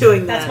stop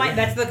doing that.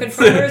 That's the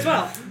controller as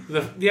well.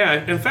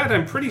 In fact,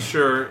 I'm pretty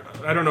sure.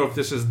 I don't know if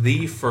this is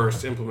the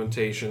first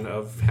implementation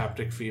of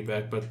haptic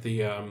feedback, but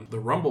the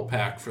Rumble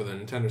Pack for the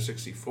Nintendo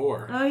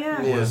 64 Oh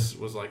yeah. was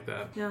like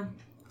that. Yeah.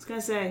 I was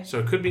gonna say. So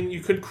it could be you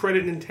could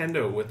credit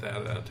Nintendo with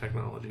that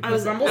technology. I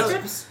was Rumble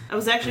strips? I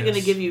was actually Yes.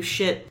 going to give you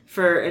shit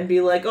and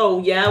be like, oh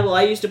yeah, well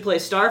I used to play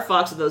Star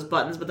Fox with those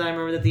buttons, but then I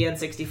remember that the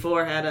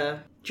N64 had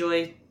a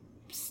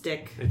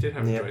joystick, It did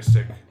have a Yep.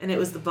 joystick. and it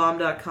was the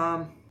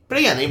bomb.com. But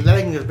again, even that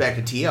even goes back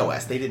to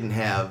TOS. They didn't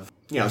have,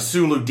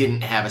 Sulu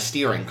didn't have a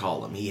steering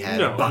column. He had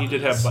No, buttons. he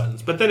did have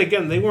buttons. But then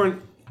again, they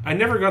weren't. I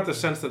never got the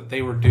sense that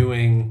they were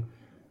doing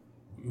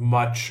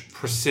much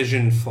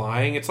precision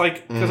flying. It's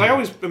like, because I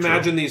always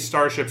imagine these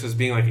starships as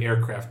being like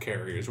aircraft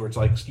carriers, where it's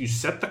like you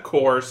set the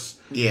course,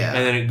 Yeah.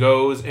 and then it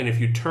goes, and if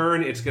you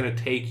turn, it's going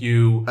to take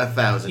you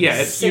 1,000.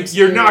 Yeah,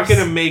 you're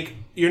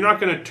not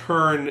going to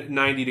turn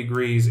 90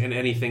 degrees in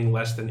anything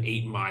less than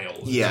 8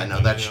 miles. Yeah, no,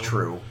 that's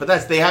true.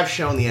 But they have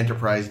shown the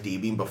Enterprise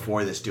D-Beam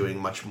before this doing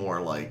much more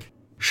like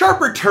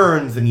sharper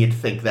turns than you'd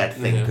think that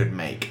thing could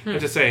make. I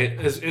have to say,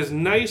 as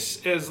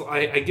nice as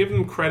I give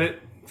them credit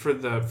for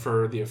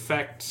the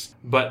effects,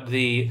 but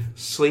the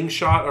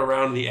slingshot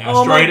around the asteroid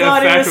Oh my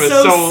God, it effect was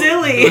so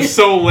silly. It was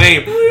so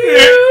lame.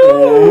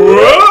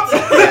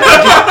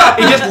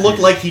 It just looked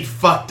like he'd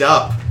fucked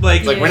up.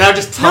 Like We're now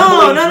just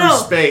tumbling No. through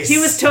space. He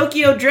was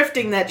Tokyo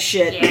drifting that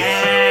shit.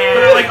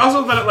 But like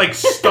also that it like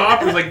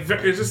stopped was like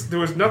it's just there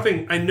was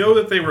nothing. I know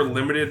that they were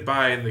limited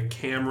by the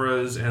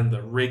cameras and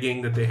the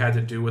rigging that they had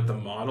to do with the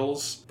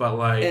models, but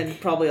like And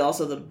probably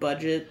also the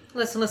budget.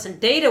 Listen.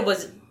 Data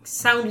was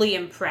soundly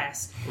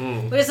impressed.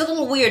 But it's a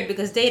little weird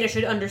because Data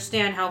should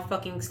understand how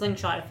fucking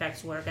slingshot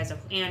effects work as an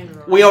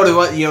android. We know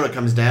what it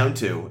comes down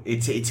to.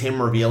 It's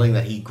him revealing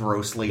that he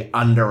grossly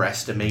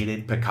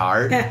underestimated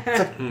Picard. It's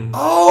like,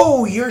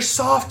 oh, your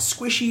soft,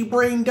 squishy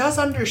brain does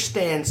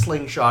understand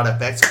slingshot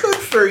effects. Good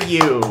for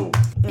you.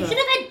 You should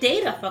have had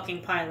Data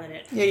fucking pilot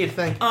it. Yeah, you'd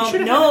think.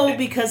 No,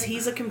 because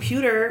he's a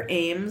computer,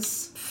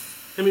 Ames.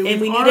 I mean,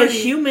 And we we've need a already-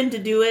 human to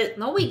do it.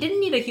 No, we didn't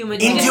need a human.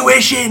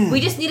 Intuition!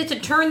 We just needed to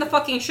turn the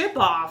fucking ship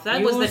off.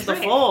 That was the Use the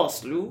trick.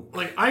 Force, Luke.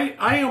 Like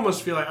I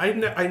almost feel like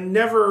I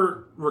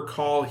never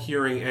recall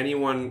hearing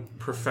anyone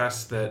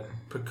profess that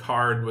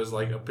Picard was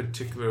like a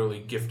particularly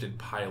gifted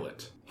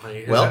pilot.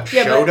 Like, Well,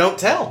 Yeah, show but- don't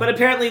tell. But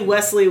apparently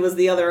Wesley was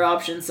the other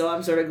option, so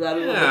I'm sort of glad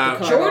we went Yeah.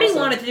 with Picard. Jordy also.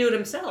 wanted to do it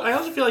himself. I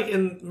also feel like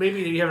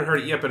maybe you haven't heard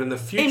it yet, but in the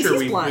future he's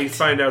we blind.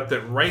 find out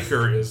that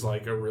Riker is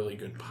like a really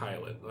good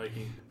pilot.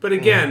 But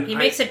again, He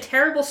makes a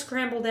terrible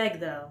scrambled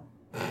egg, though.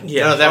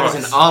 no, that was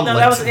an No, omelet.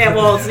 that was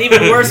well. It's an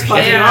even worse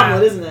fucking Yeah.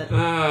 omelet, isn't it?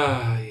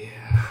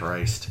 yeah.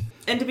 Christ.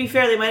 And to be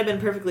fair, they might have been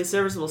perfectly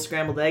serviceable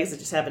scrambled eggs. It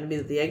just happened to be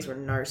that the eggs were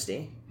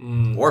nasty.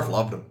 Worf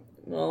loved him.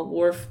 Well,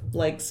 Worf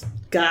likes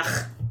gach.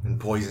 And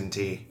poison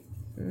tea.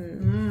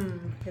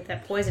 Get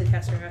that poison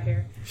tester out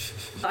here.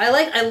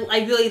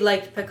 I really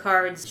liked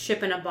Picard's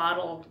ship in a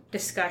bottle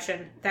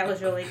discussion. That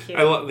was really cute.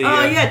 I love the.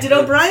 Oh yeah, did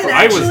O'Brien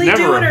I was actually never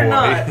do a it or boy.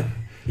 not?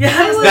 Yeah,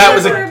 That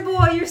was a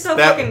boy. You're so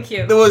fucking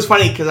cute. That was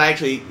funny because I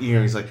actually,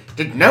 he's like,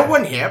 did no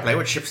one here play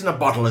with ships in a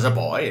bottle as a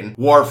boy? And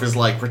Worf is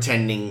like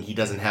pretending he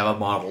doesn't have a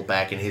model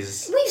back in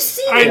his. We've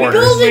seen I you never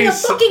building a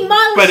seen fucking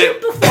model but ship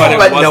it, before. but it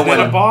But no wasn't in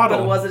one- a bottle.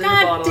 but it wasn't in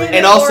God a bottle. damn it.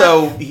 And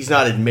also, he's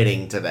not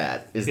admitting to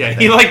that. Is the Yeah, thing.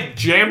 he like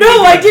jammed. No, it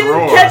in I the didn't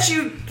drawer. catch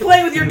you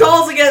playing with your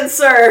dolls again,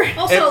 sir.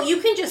 Also, you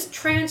can just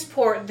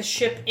transport the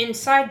ship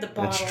inside the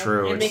bottle. That's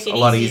true. And make It's it a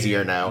lot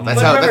easier now.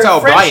 That's But how remember,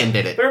 O'Brien French-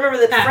 did it. But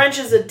remember that French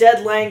is a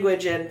dead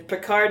language, and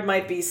Picard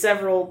might be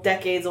several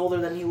decades older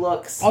than he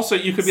looks. Also,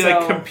 you could be So, like,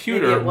 maybe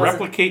computer, it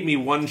wasn't- replicate me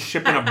one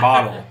ship in a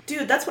bottle.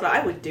 Dude, that's what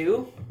I would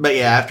do. But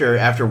yeah,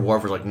 after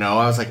Worf was like, no,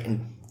 I was like,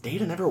 and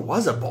Data never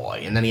was a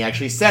boy. And then he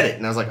actually said it.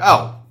 And I was like,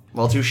 oh,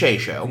 well, touche,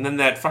 show. And then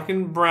that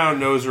fucking brown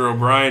noser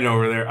O'Brien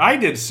over there. I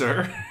did,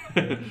 sir.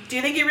 Do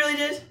you think he really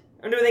did?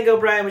 Or do we think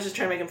O'Brien was just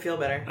trying to make him feel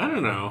better? I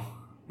don't know.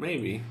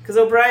 Maybe. Because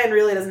O'Brien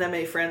really doesn't have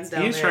many friends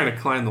down He's there. trying to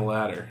climb the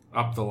ladder.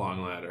 Up the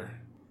long ladder.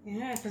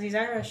 Yeah, because he's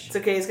Irish. It's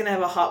okay, he's gonna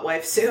have a hot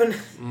wife soon,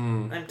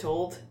 I'm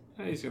told.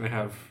 He's going to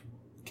have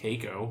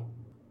Keiko.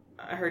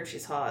 I heard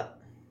she's hot.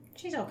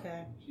 She's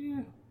okay. Yeah,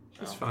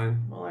 she's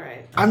fine. Well,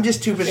 alright. I'm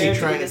just too busy They're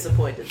trying to.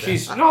 disappointed then.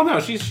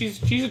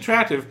 She's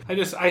attractive.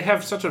 I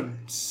have such a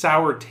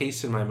sour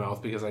taste in my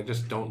mouth because I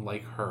just don't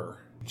like her.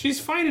 She's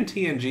fine in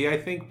TNG, I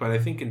think, but I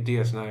think in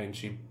DS9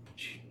 she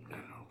I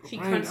don't know. She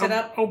O'Brien- cunts it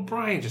up?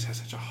 O'Brien just has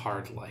such a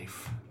hard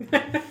life.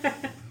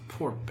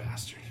 Poor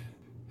bastard.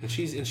 And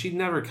she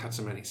never cuts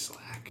him any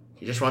slack.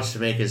 He just wants to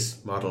make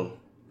his model,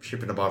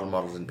 ship in a bottle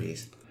models in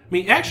peace. I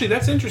mean, actually,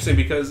 that's interesting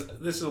because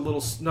this is a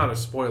little, not a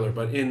spoiler,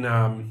 but in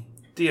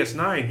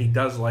DS9, he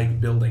does like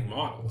building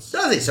models.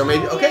 Does he? So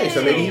maybe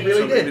so maybe he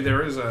really so did. Maybe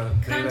there is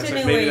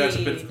maybe that's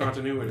a bit of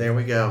continuity. There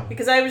we go.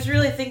 Because I was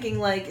really thinking,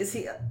 like, is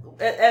he...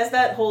 As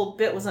that whole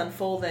bit was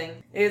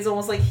unfolding, it's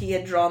almost like he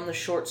had drawn the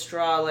short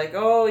straw, like,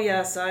 oh,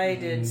 yes, I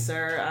did,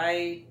 sir.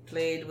 I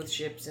played with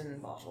ships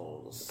and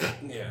bottles.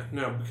 Yeah,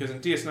 no, because in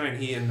DS9,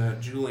 he and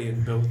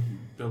Julian build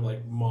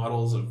like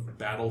models of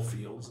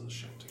battlefields and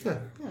shit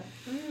together.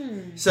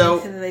 So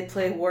And then they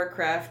play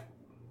Warcraft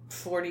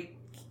 40K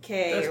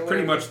That's or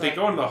pretty whatever much, the they fuck.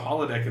 go into the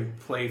holodeck and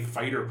play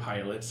fighter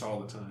pilots all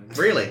the time.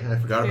 really, I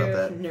forgot about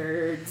that.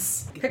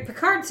 Nerds.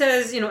 Picard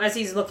says, as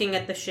he's looking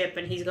at the ship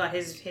and he's got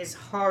his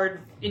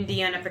hard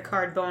Indiana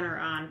Picard boner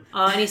on,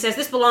 and he says,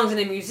 this belongs in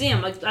a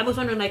museum. Like, I was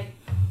wondering, like,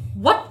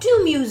 what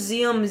do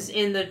museums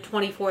in the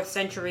 24th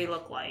century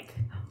look like?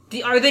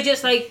 Are they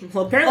just like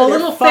Well, a apparently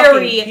little they're fucking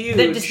ferry huge.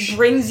 that just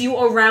brings you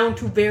around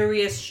to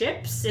various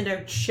ships in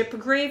a ship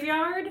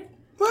graveyard?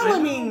 Well,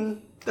 I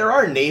mean, there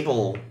are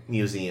naval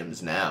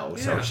museums now,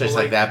 so it's just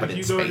like that, but if in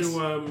you go space.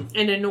 to,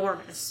 And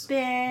enormous.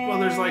 well,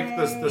 there's like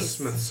the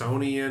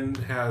Smithsonian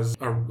has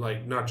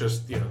like not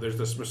just there's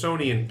the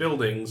Smithsonian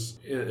buildings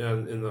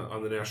on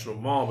the National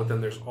Mall, but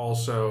then there's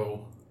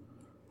also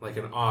like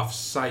an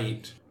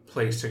off-site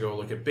place to go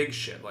look at big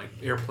shit like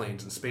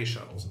airplanes and space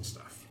shuttles and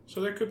stuff. So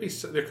there could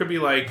be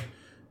like.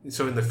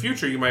 So in the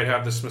future, you might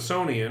have the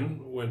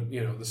Smithsonian, when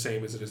the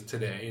same as it is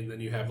today, and then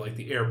you have like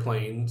the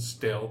airplane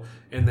still,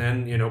 and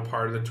then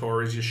part of the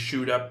tour is you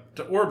shoot up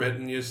to orbit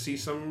and you see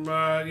some,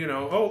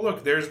 oh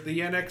look, there's the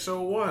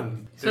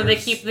NX-01. So they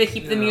keep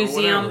the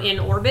museum whatever. in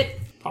orbit?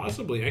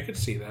 Possibly, I could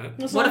see that.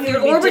 What if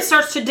your orbit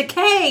starts to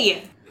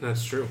decay?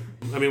 That's true.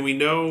 I mean,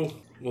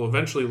 we'll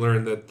eventually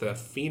learn that the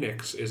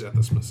Phoenix is at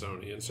the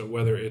Smithsonian, so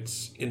whether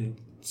it's in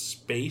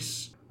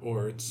space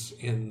or it's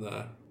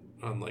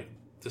on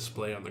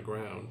display on the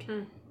ground.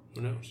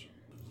 Who knows?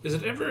 Is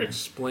it ever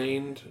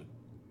explained,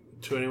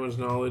 to anyone's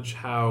knowledge,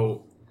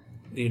 how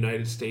the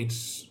United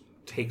States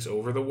takes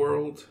over the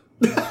world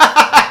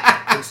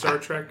in Star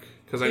Trek?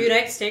 Because The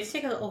United States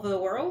take over the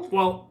world?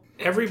 well,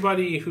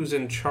 everybody who's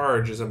in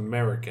charge is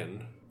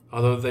American.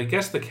 Although I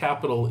guess the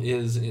capital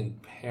is in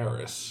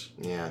Paris.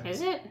 Yeah.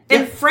 Is it?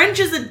 And French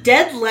is a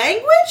dead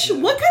language?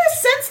 What kind of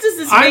sense does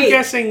this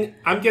make?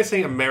 I'm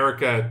guessing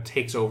America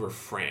takes over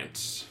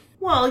France.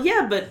 Well,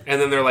 yeah, but And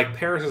then they're like,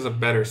 Paris is a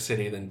better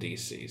city than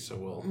DC, so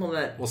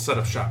we'll set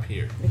up shop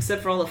here.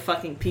 except for all the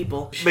fucking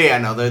people. But yeah,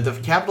 no, the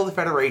capital of the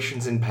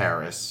Federation's in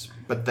Paris,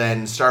 but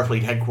then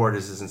Starfleet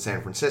headquarters is in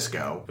San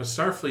Francisco. But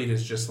Starfleet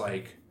is just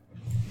like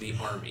the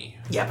army.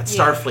 Yeah, but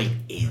Starfleet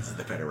is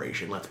the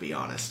Federation, let's be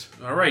honest.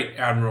 All right,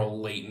 Admiral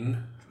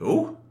Layton.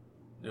 Who?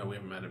 No, we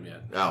haven't met him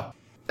yet. Oh.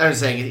 I was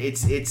saying,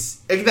 it's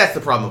that's the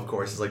problem, of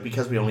course, is like,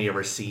 because we only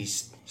ever see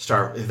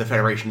the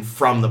Federation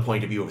from the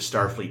point of view of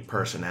Starfleet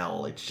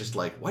personnel, it's just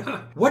like,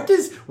 what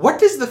does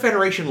the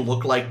Federation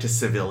look like to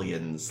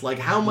civilians? Like,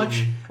 how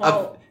much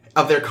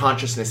of their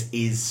consciousness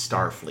is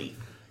Starfleet?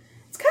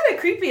 It's kind of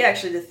creepy,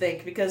 actually, to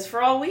think, because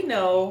for all we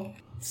know,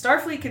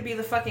 Starfleet could be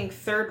the fucking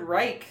Third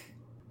Reich.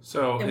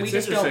 So And we it's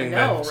just don't interesting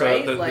know, that so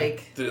right?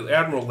 the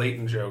Admiral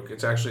Layton joke.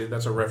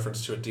 That's a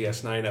reference to a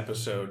DS9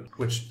 episode,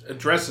 which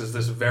addresses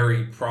this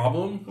very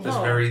problem.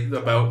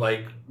 About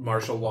like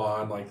martial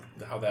law and like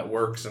how that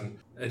works. And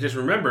I just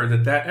remember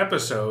that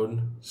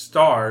episode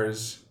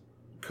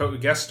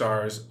guest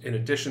stars, in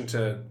addition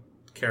to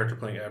character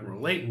playing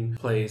Admiral Layton,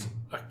 plays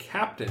a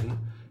captain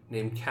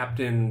named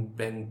Captain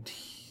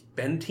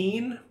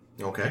Benteen,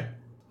 Okay.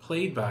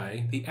 played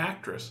by the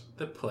actress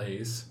that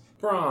plays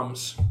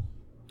Brahms.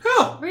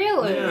 Oh,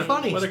 Really? Yeah,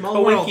 funny. What a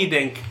Small world.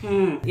 coinky-dink.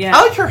 Yeah.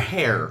 I like her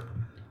hair.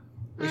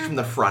 At least from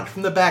the front.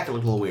 From the back, it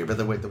looked a little weird, but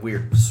the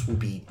weird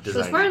swoopy She was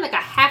design. wearing like a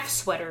half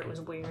sweater. It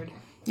was weird.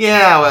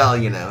 Yeah, well,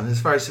 as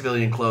far as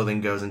civilian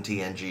clothing goes in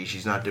TNG,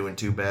 she's not doing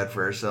too bad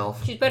for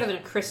herself. She's better than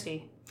a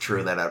Christie.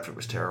 True, that outfit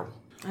was terrible.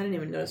 I didn't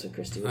even notice what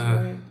Christy was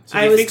wearing. so do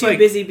I you was think, too like-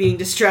 busy being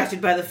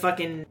distracted by the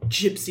fucking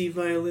gypsy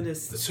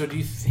violinist. So do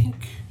you think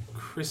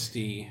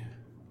Christy,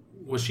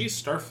 was she a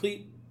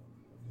Starfleet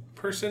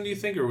person, do you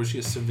think, or was she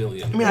a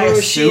civilian? I mean, Or I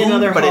was she assumed,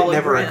 another but it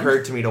never hologram?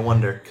 occurred to me to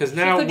wonder. Because She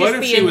now, could what just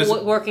if be she was...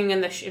 working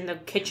in the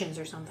kitchens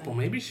or something. Well,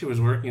 maybe she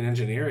was working in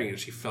engineering and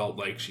she felt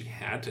like she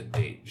had to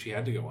date. She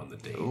had to go on the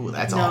date. Ooh,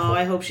 that's No, awful.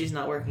 I hope she's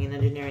not working in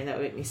engineering. That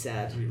would make me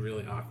sad. That'd be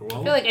really awkward.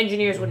 Well, I feel like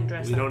engineers wouldn't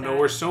dress we like don't that. know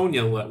where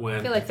Sonia I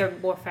went. feel like they're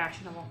more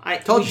fashionable. I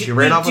Told you, she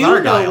ran off with We do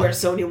Argyle. know where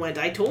Sonia went.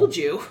 I told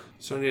you.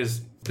 Sonia's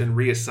been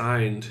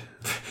reassigned.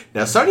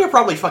 Now, Sonia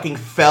probably fucking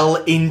fell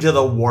into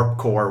the warp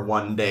core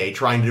one day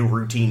trying to do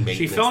routine maintenance.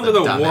 She fell into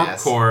the warp dumbass.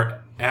 core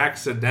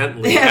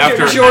accidentally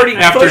After Geordi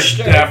pushed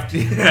her.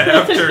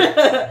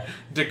 after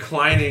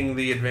declining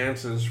the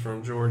advances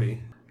from Geordi.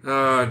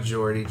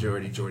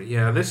 Geordi.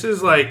 Yeah, this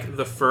is like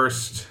the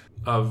first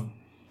of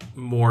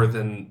more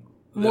than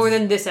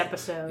This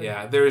episode.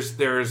 Yeah, there's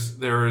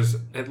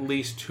at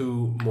least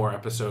 2 more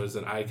episodes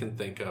that I can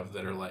think of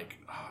that are like,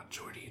 oh,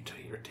 Geordi,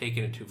 you're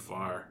taking it too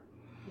far.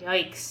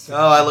 Yikes.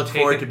 Oh, I look Take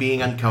forward it- to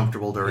being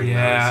uncomfortable during those.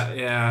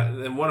 Yeah.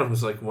 And one of them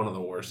is like one of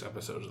the worst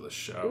episodes of the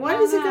show. Why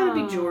does it gotta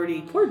be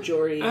Geordie? Poor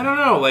Geordie. I don't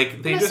know.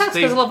 Like they It just sucks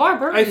because LeVar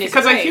Burton is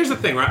because great. here's the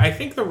thing, right? I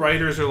think the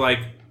writers are like,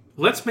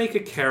 let's make a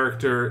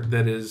character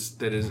that is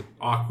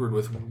awkward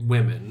with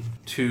women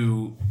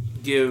to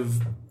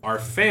give our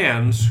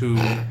fans who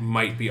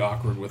might be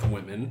awkward with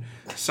women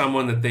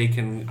someone that they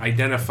can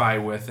identify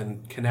with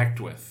and connect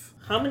with.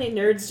 How many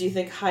nerds do you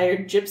think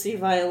hired gypsy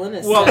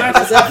violinists? Well, in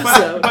that's this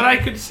episode? but I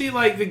could see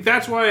like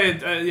that's why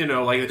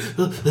that's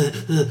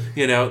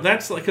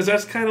like because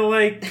that's kind of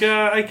like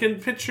I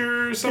can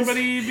picture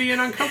somebody being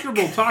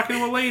uncomfortable talking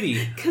to a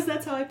lady. Because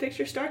that's how I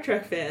picture Star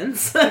Trek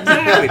fans.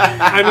 Exactly.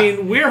 I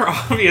mean, we're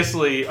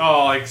obviously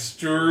all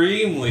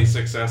extremely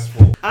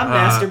successful. I'm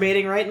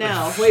masturbating right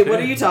now. Wait,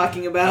 what are you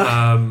talking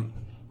about?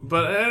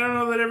 But I don't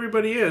know that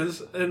everybody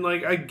is. And,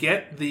 like, I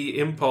get the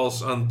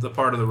impulse on the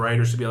part of the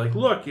writers to be like,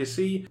 look, you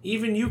see,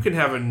 even you can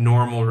have a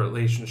normal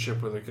relationship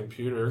with a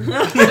computer.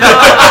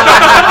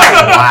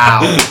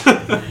 Wow.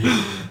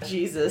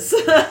 Jesus.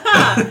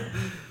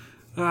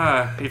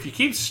 If you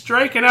keep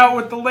striking out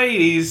with the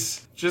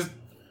ladies, just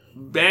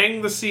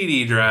bang the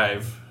CD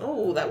drive.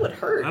 Oh, that would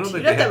hurt. I don't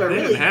think You'd have to have a they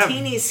really didn't have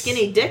teeny,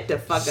 skinny dick to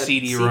fuck a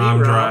CD-ROM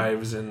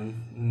drives in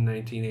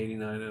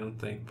 1989, I don't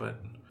think, but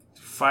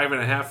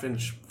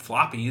 5.5-inch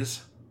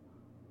floppies.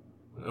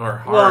 Or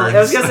hards. Well, I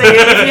was going to say,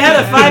 if you had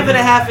a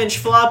 5.5-inch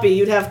floppy,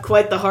 you'd have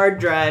quite the hard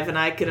drive, and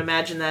I could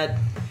imagine that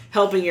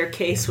helping your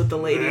case with the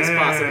ladies,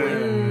 possibly.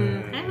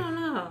 I don't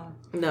know.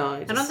 No,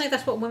 I don't think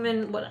that's what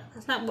women...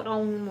 That's not what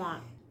all women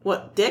want.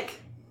 What,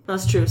 dick?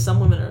 That's true. Some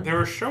women are There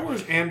are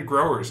showers and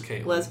growers,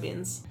 Caitlin.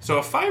 lesbians. So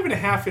a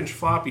 5.5-inch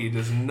floppy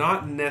does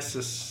not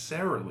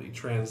necessarily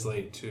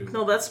translate to...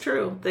 No, that's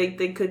true. They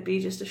could be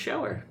just a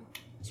shower.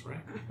 That's right.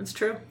 That's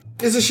true.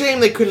 It's a shame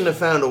they couldn't have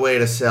found a way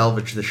to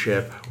salvage the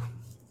ship.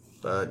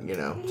 But, you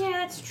know. Yeah,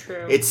 that's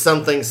true. It's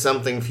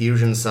something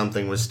fusion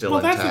something was still Well,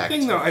 intact. that's the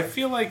thing, though. I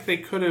feel like they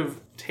could have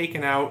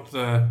taken out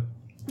the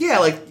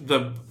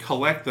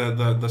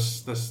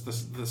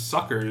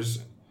suckers.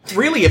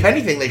 Really, if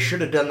anything, they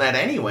should have done that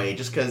anyway,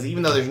 just because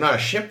even though there's not a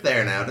ship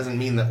there now, it doesn't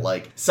mean that,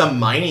 like, some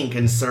mining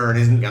concern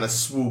isn't going to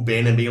swoop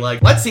in and be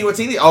like, let's see what's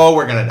in the... Oh,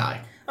 we're going to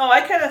die. Oh,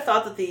 I kind of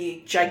thought that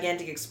the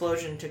gigantic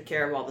explosion took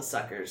care of all the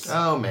suckers.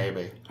 Oh,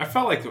 maybe. I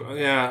felt like, I don't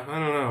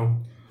know.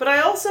 But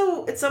I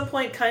also, at some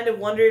point, kind of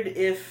wondered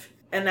if,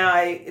 and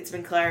now it's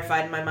been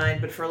clarified in my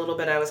mind, but for a little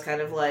bit I was kind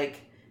of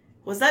like,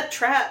 was that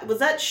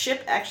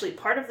ship actually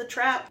part of the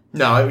trap?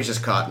 No, it was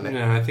just caught in it.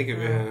 Yeah, I think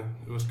it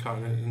was caught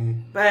in it.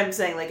 And... But I'm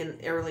saying, like,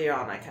 earlier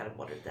on, I kind of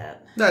wondered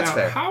that. That's now,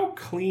 fair. How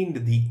clean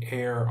did the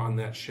air on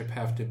that ship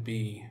have to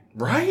be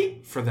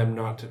Right? for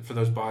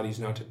those bodies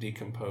not to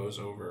decompose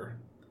over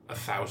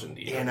 1,000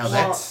 years? Yeah, no, Well,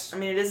 that's... I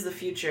mean, it is the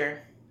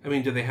future. I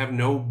mean, do they have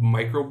no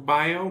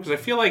microbiome? Because I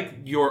feel like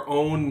your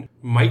own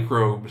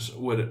microbes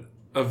would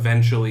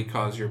eventually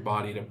cause your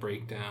body to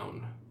break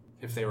down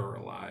if they were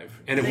alive.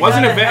 And it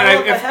wasn't a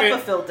HEPA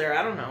filter.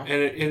 I don't know.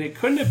 and it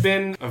couldn't have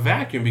been a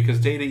vacuum because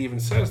Data even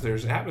says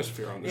there's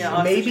atmosphere on the Yeah,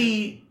 ship.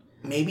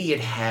 Maybe it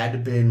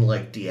had been,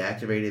 like,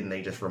 deactivated and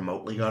they just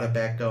remotely got it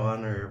back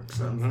on or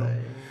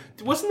something.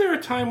 Wasn't there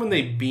a time when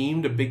they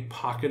beamed a big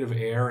pocket of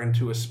air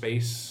into a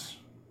space?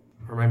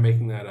 Or am I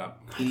making that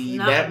up?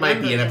 That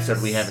might be an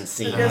episode we haven't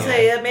seen. Because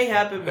it may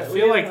happen, I but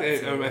feel like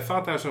I I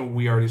thought that was something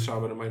we already saw,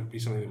 but it might be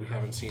something that we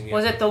haven't seen yet.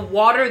 Was it the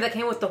water that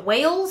came with the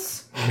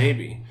whales?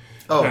 Maybe.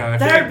 Oh, I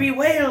feel There'd like- be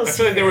whales. I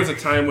feel like there was a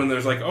time when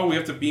there's like, oh, we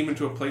have to beam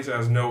into a place that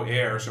has no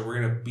air, so we're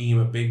going to beam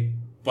a big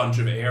bunch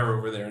of air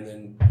over there, and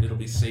then it'll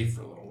be safe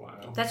for a little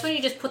while. That's when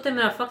you just put them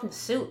in a fucking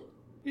suit.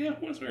 Yeah,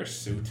 let's wear a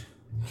suit.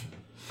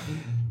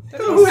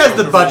 Who has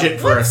the budget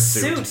for What a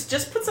suit?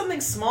 Just put something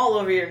small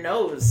over your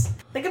nose.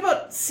 Think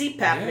about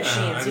CPAP machines.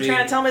 I You're mean-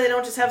 trying to tell me they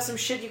don't just have some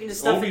shit you can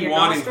just stuff in your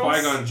Obi-Wan and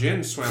nostrils? Qui-Gon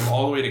Jinn swam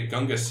all the way to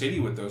Gunga City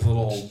with those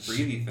little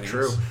breathy things.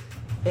 True.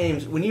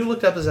 Ames, when you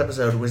looked up this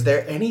episode, was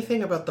there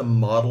anything about the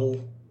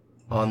model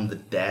on the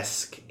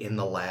desk in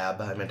the lab?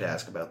 I meant to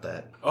ask about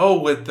that. Oh,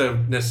 with the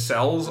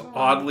nacelles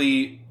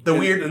oddly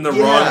Weird- in the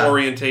yeah. wrong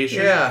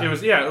orientation. Yeah.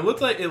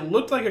 It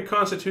looked like a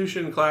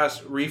Constitution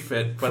class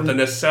refit, but the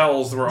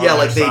nacelles were on Yeah, their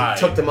like they side.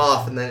 took them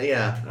off and then,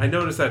 yeah. I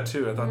noticed that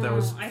too. I thought that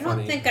was I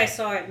funny. don't think I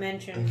saw it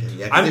mentioned. Okay,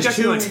 yeah, 'cause I'm there's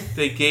guessing two- like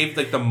they gave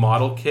like the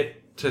model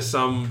kit to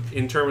some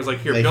intern, was like,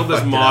 here, They build this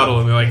fucked it model, up.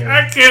 and they're like, Yeah.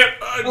 I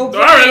can't.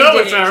 O'Brien Alright, that did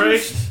looks it.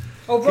 alright.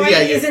 O'Brien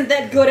Yeah, you- isn't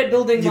that good at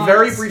building You models.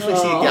 very briefly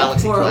see a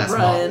Galaxy poor class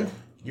O'Brien. model.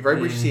 You very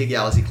briefly see a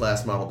Galaxy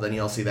class model, but then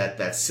you also see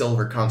that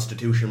silver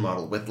Constitution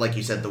model with, like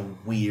you said, the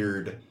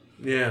weird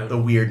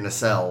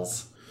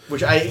nacelles.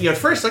 Which at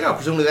first, like, oh,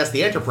 presumably that's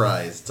the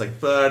Enterprise. It's like,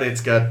 but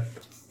it's got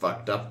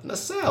fucked up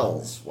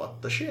nacelles.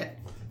 What the shit?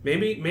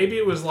 Maybe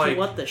it was like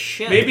What the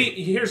shit? Maybe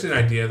here's an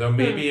idea though.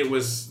 Maybe it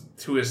was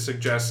to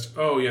suggest,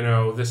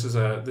 this is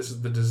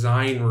the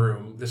design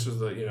room. This was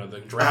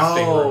the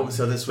drafting room.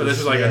 So this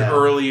was like an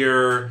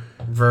earlier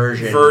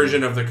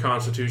version of the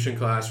Constitution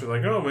class. We're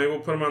like, oh, maybe we'll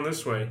put them on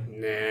this way.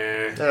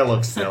 Nah. That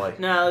looks silly.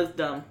 No, that's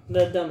dumb.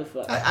 That's dumb as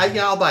fuck.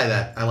 I'll buy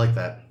that. I like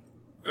that.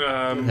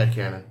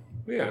 Headcanon.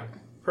 Yeah,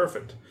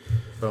 perfect.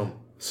 Boom.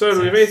 So, do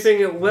we have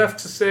anything left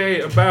to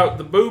say about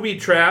the booby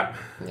trap?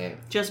 Yeah.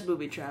 Just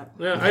booby trap.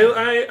 Yeah,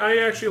 I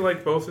actually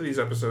like both of these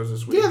episodes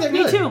this week. Yeah, they're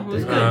Me good. too. It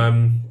was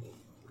good.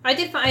 I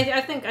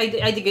think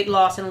I did get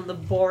lost in the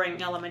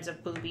boring elements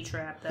of booby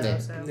trap though. Yeah.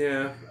 So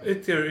Yeah,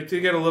 it did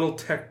get a little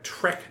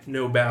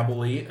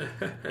Trek-no-babbly.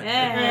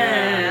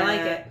 yeah, I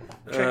like it.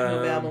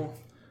 Technobabble.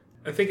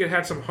 I think it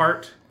had some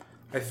heart.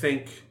 I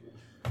think,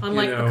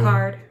 Unlike you know,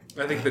 Picard.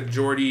 I think the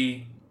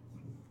Geordi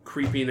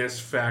creepiness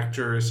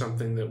factor is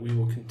something that we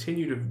will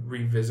continue to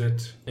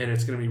revisit, and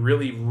it's going to be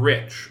really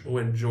rich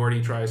when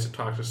Geordi tries to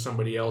talk to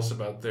somebody else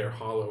about their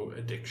hollow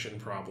addiction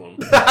problem.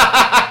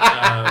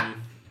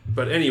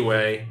 But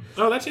anyway,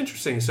 that's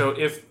interesting. So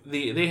if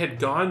they had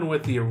gone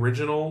with the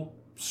original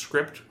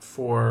script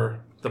for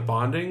the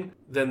bonding,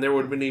 then there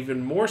would have been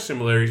even more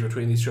similarities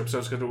between these two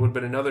episodes, because it would have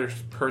been another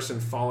person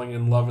falling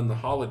in love in the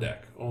holodeck,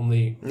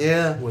 only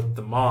with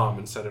the mom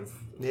instead of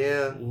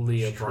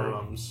Leah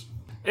Brahms.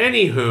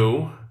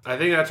 Anywho, I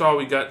think that's all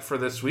we got for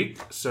this week.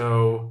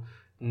 So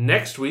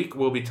next week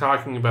we'll be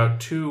talking about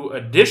 2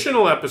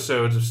 additional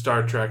episodes of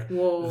Star Trek: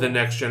 The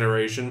Next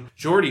Generation.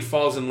 Geordi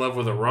falls in love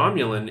with a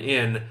Romulan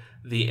in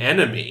The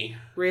Enemy.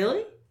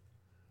 Really?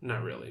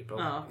 Not really, but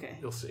okay.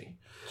 you'll see.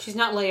 She's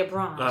not Leia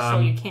Brahms, so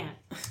you can't.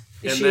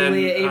 Is And she then,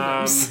 Leah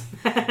Abrams?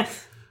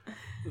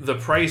 The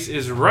Price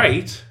is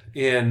Right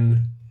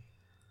in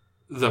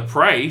The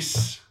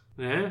Price.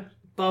 Yeah.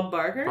 Bob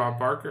Barker?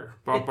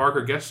 Bob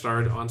Barker guest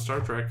starred on Star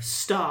Trek.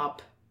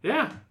 Stop.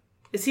 Yeah.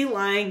 Is he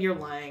lying? You're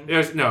lying.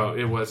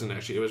 It wasn't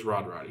actually. It was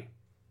Rod Roddy.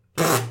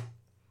 I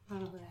don't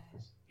know who that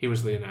is. He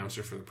was the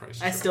announcer for The Price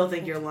is I Right. still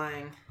think you're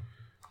lying.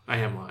 I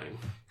am lying.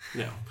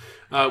 No.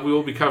 We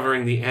will be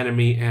covering The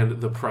Enemy and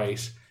The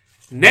Price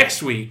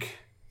next week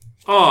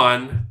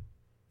on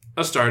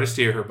A Star to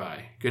Steer Her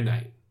By. Good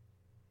night.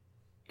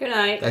 Good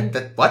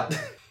night. What?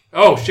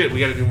 Oh, shit. We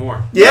got to do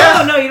more.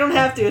 Yeah. No, you don't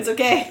have to. It's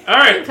okay. All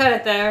right. Cut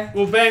it there.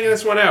 We'll bang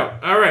this one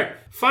out. All right.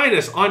 Find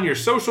us on your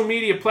social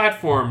media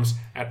platforms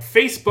at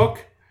Facebook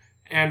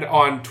and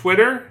on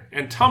Twitter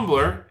and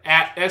Tumblr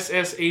at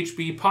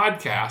SSHB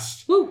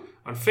Podcast. Woo.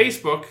 On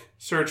Facebook,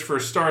 search for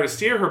Star to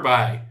Steer Her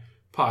By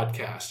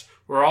Podcast.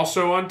 We're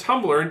also on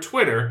Tumblr and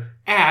Twitter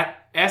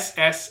at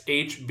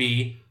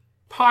SSHB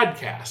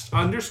Podcast. _?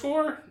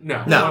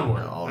 No, one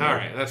word. No, All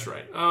right, that's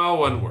right.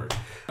 One word.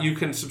 You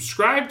can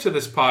subscribe to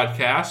this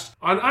podcast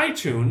on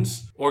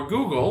iTunes or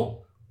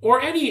Google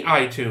or any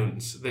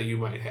iTunes that you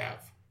might have.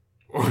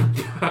 Or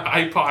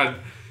iPod,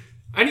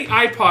 any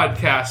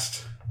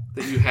iPodcast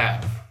that you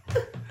have.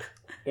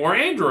 Or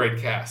Android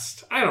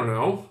Cast. I don't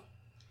know.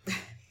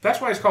 That's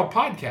why it's called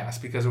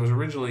podcast, because it was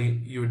originally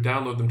you would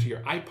download them to your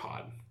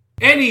iPod.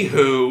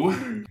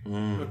 Anywho,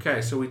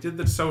 okay, so we did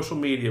the social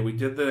media, we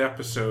did the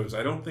episodes.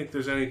 I don't think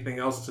there's anything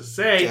else to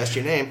say. That's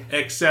your name.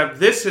 Except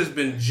this has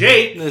been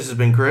Jake. This has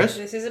been Chris.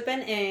 This has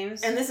been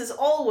Ames. And this is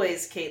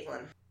always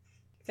Caitlin.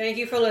 Thank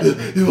you for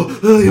listening.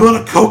 You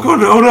want a Coco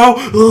No-No?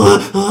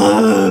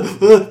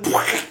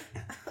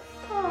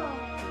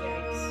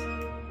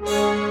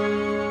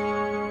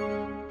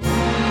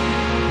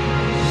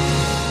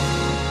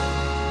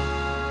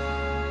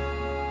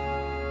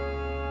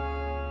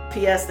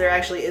 P.S. There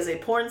actually is a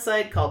porn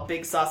site called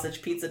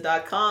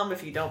BigSausagePizza.com.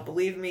 If you don't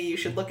believe me, you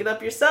should look it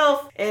up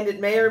yourself. And it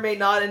may or may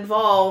not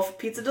involve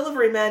pizza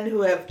delivery men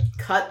who have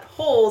cut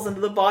holes into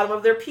the bottom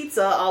of their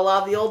pizza, a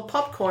la the old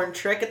popcorn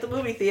trick at the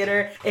movie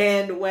theater.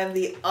 And when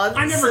the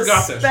never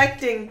got this.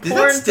 unsuspecting Does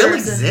porn that still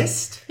person...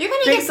 exist? You're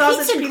going to get pizza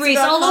BigSausagePizza.com? grease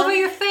all over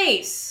your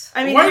face.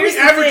 I mean, Why are we here's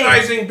the thing.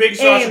 advertising Big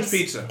Sausage Ames,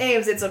 Pizza?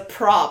 Ames, it's a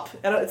prop.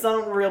 It's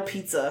not a real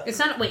pizza. It's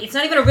not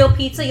even a real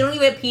pizza? You don't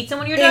even get pizza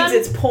when you're Ames, done?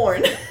 it's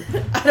porn.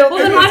 I don't Well,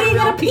 then think why it's do you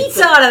real get a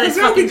pizza out of this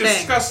That would be fucking thing?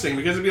 disgusting,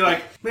 because it'd be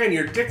like, man,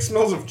 your dick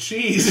smells of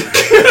cheese.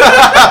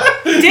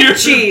 Dick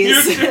cheese.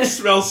 Your dick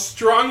smells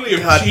strongly of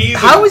God, cheese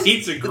how and is-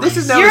 pizza grease. this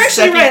is now- You're the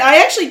actually second- right. I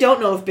actually don't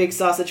know if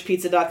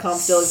BigSausagePizza.com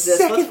still exists.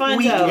 Let's Second find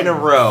week out. in a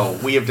row,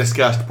 we have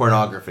discussed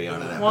pornography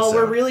on an episode. Well,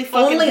 we're really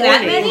fucking Only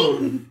that horny.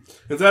 many?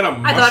 Is that a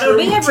mushroom I thought it would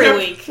be every tip?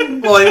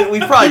 week. Well, I mean,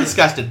 we've probably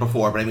discussed it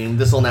before, but I mean,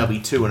 this will now be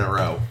 2 in a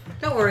row.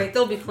 Don't worry,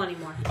 there'll be plenty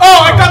more. Oh,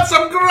 I got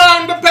some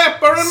ground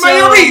pepper in my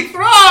So-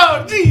 urethra.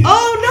 Oh, geez.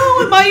 Oh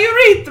no, in my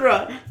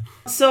urethra!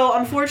 So,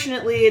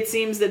 unfortunately, it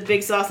seems that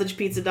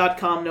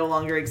BigSausagePizza.com no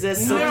longer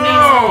exists. So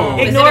No.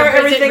 please ignore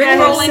everything I have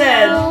Rolling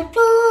said. out?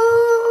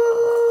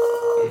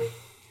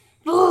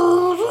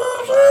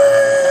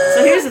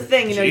 So here's the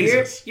thing,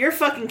 Jesus. you're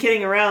fucking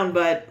kidding around,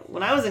 but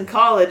when I was in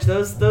college,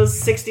 those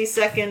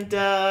 60-second,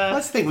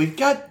 That's the thing, we've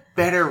got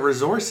better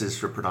resources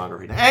for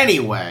pornography now.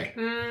 Anyway.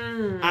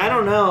 I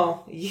don't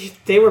know,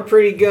 they were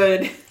pretty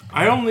good.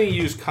 I only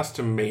use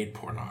custom-made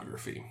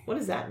pornography. What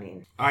does that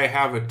mean? I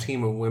have a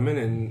team of women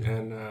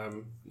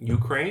in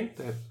Ukraine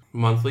that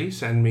monthly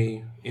send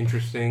me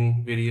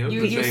interesting videos.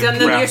 You that they send have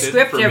them your crafted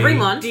script for every me.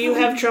 month. Do you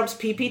have Trump's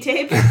pee-pee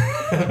tape?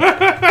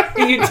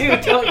 You do,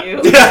 don't you?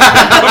 Of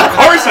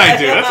course I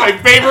do. That's my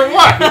favorite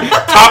one.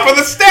 Top of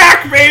the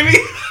stack, baby.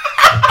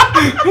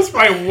 That's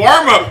my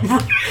warm-up.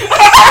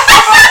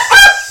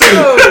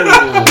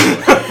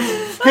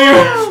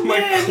 Oh, My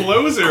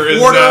closer is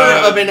quarter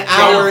of an John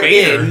hour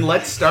Boehner. in.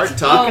 Let's start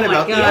talking Oh my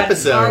about the God,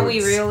 episode. Are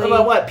we really?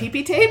 About what?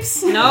 PP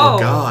tapes? No. Oh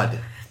God.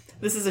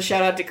 This is a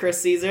shout out to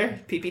Chris Caesar.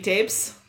 PP tapes.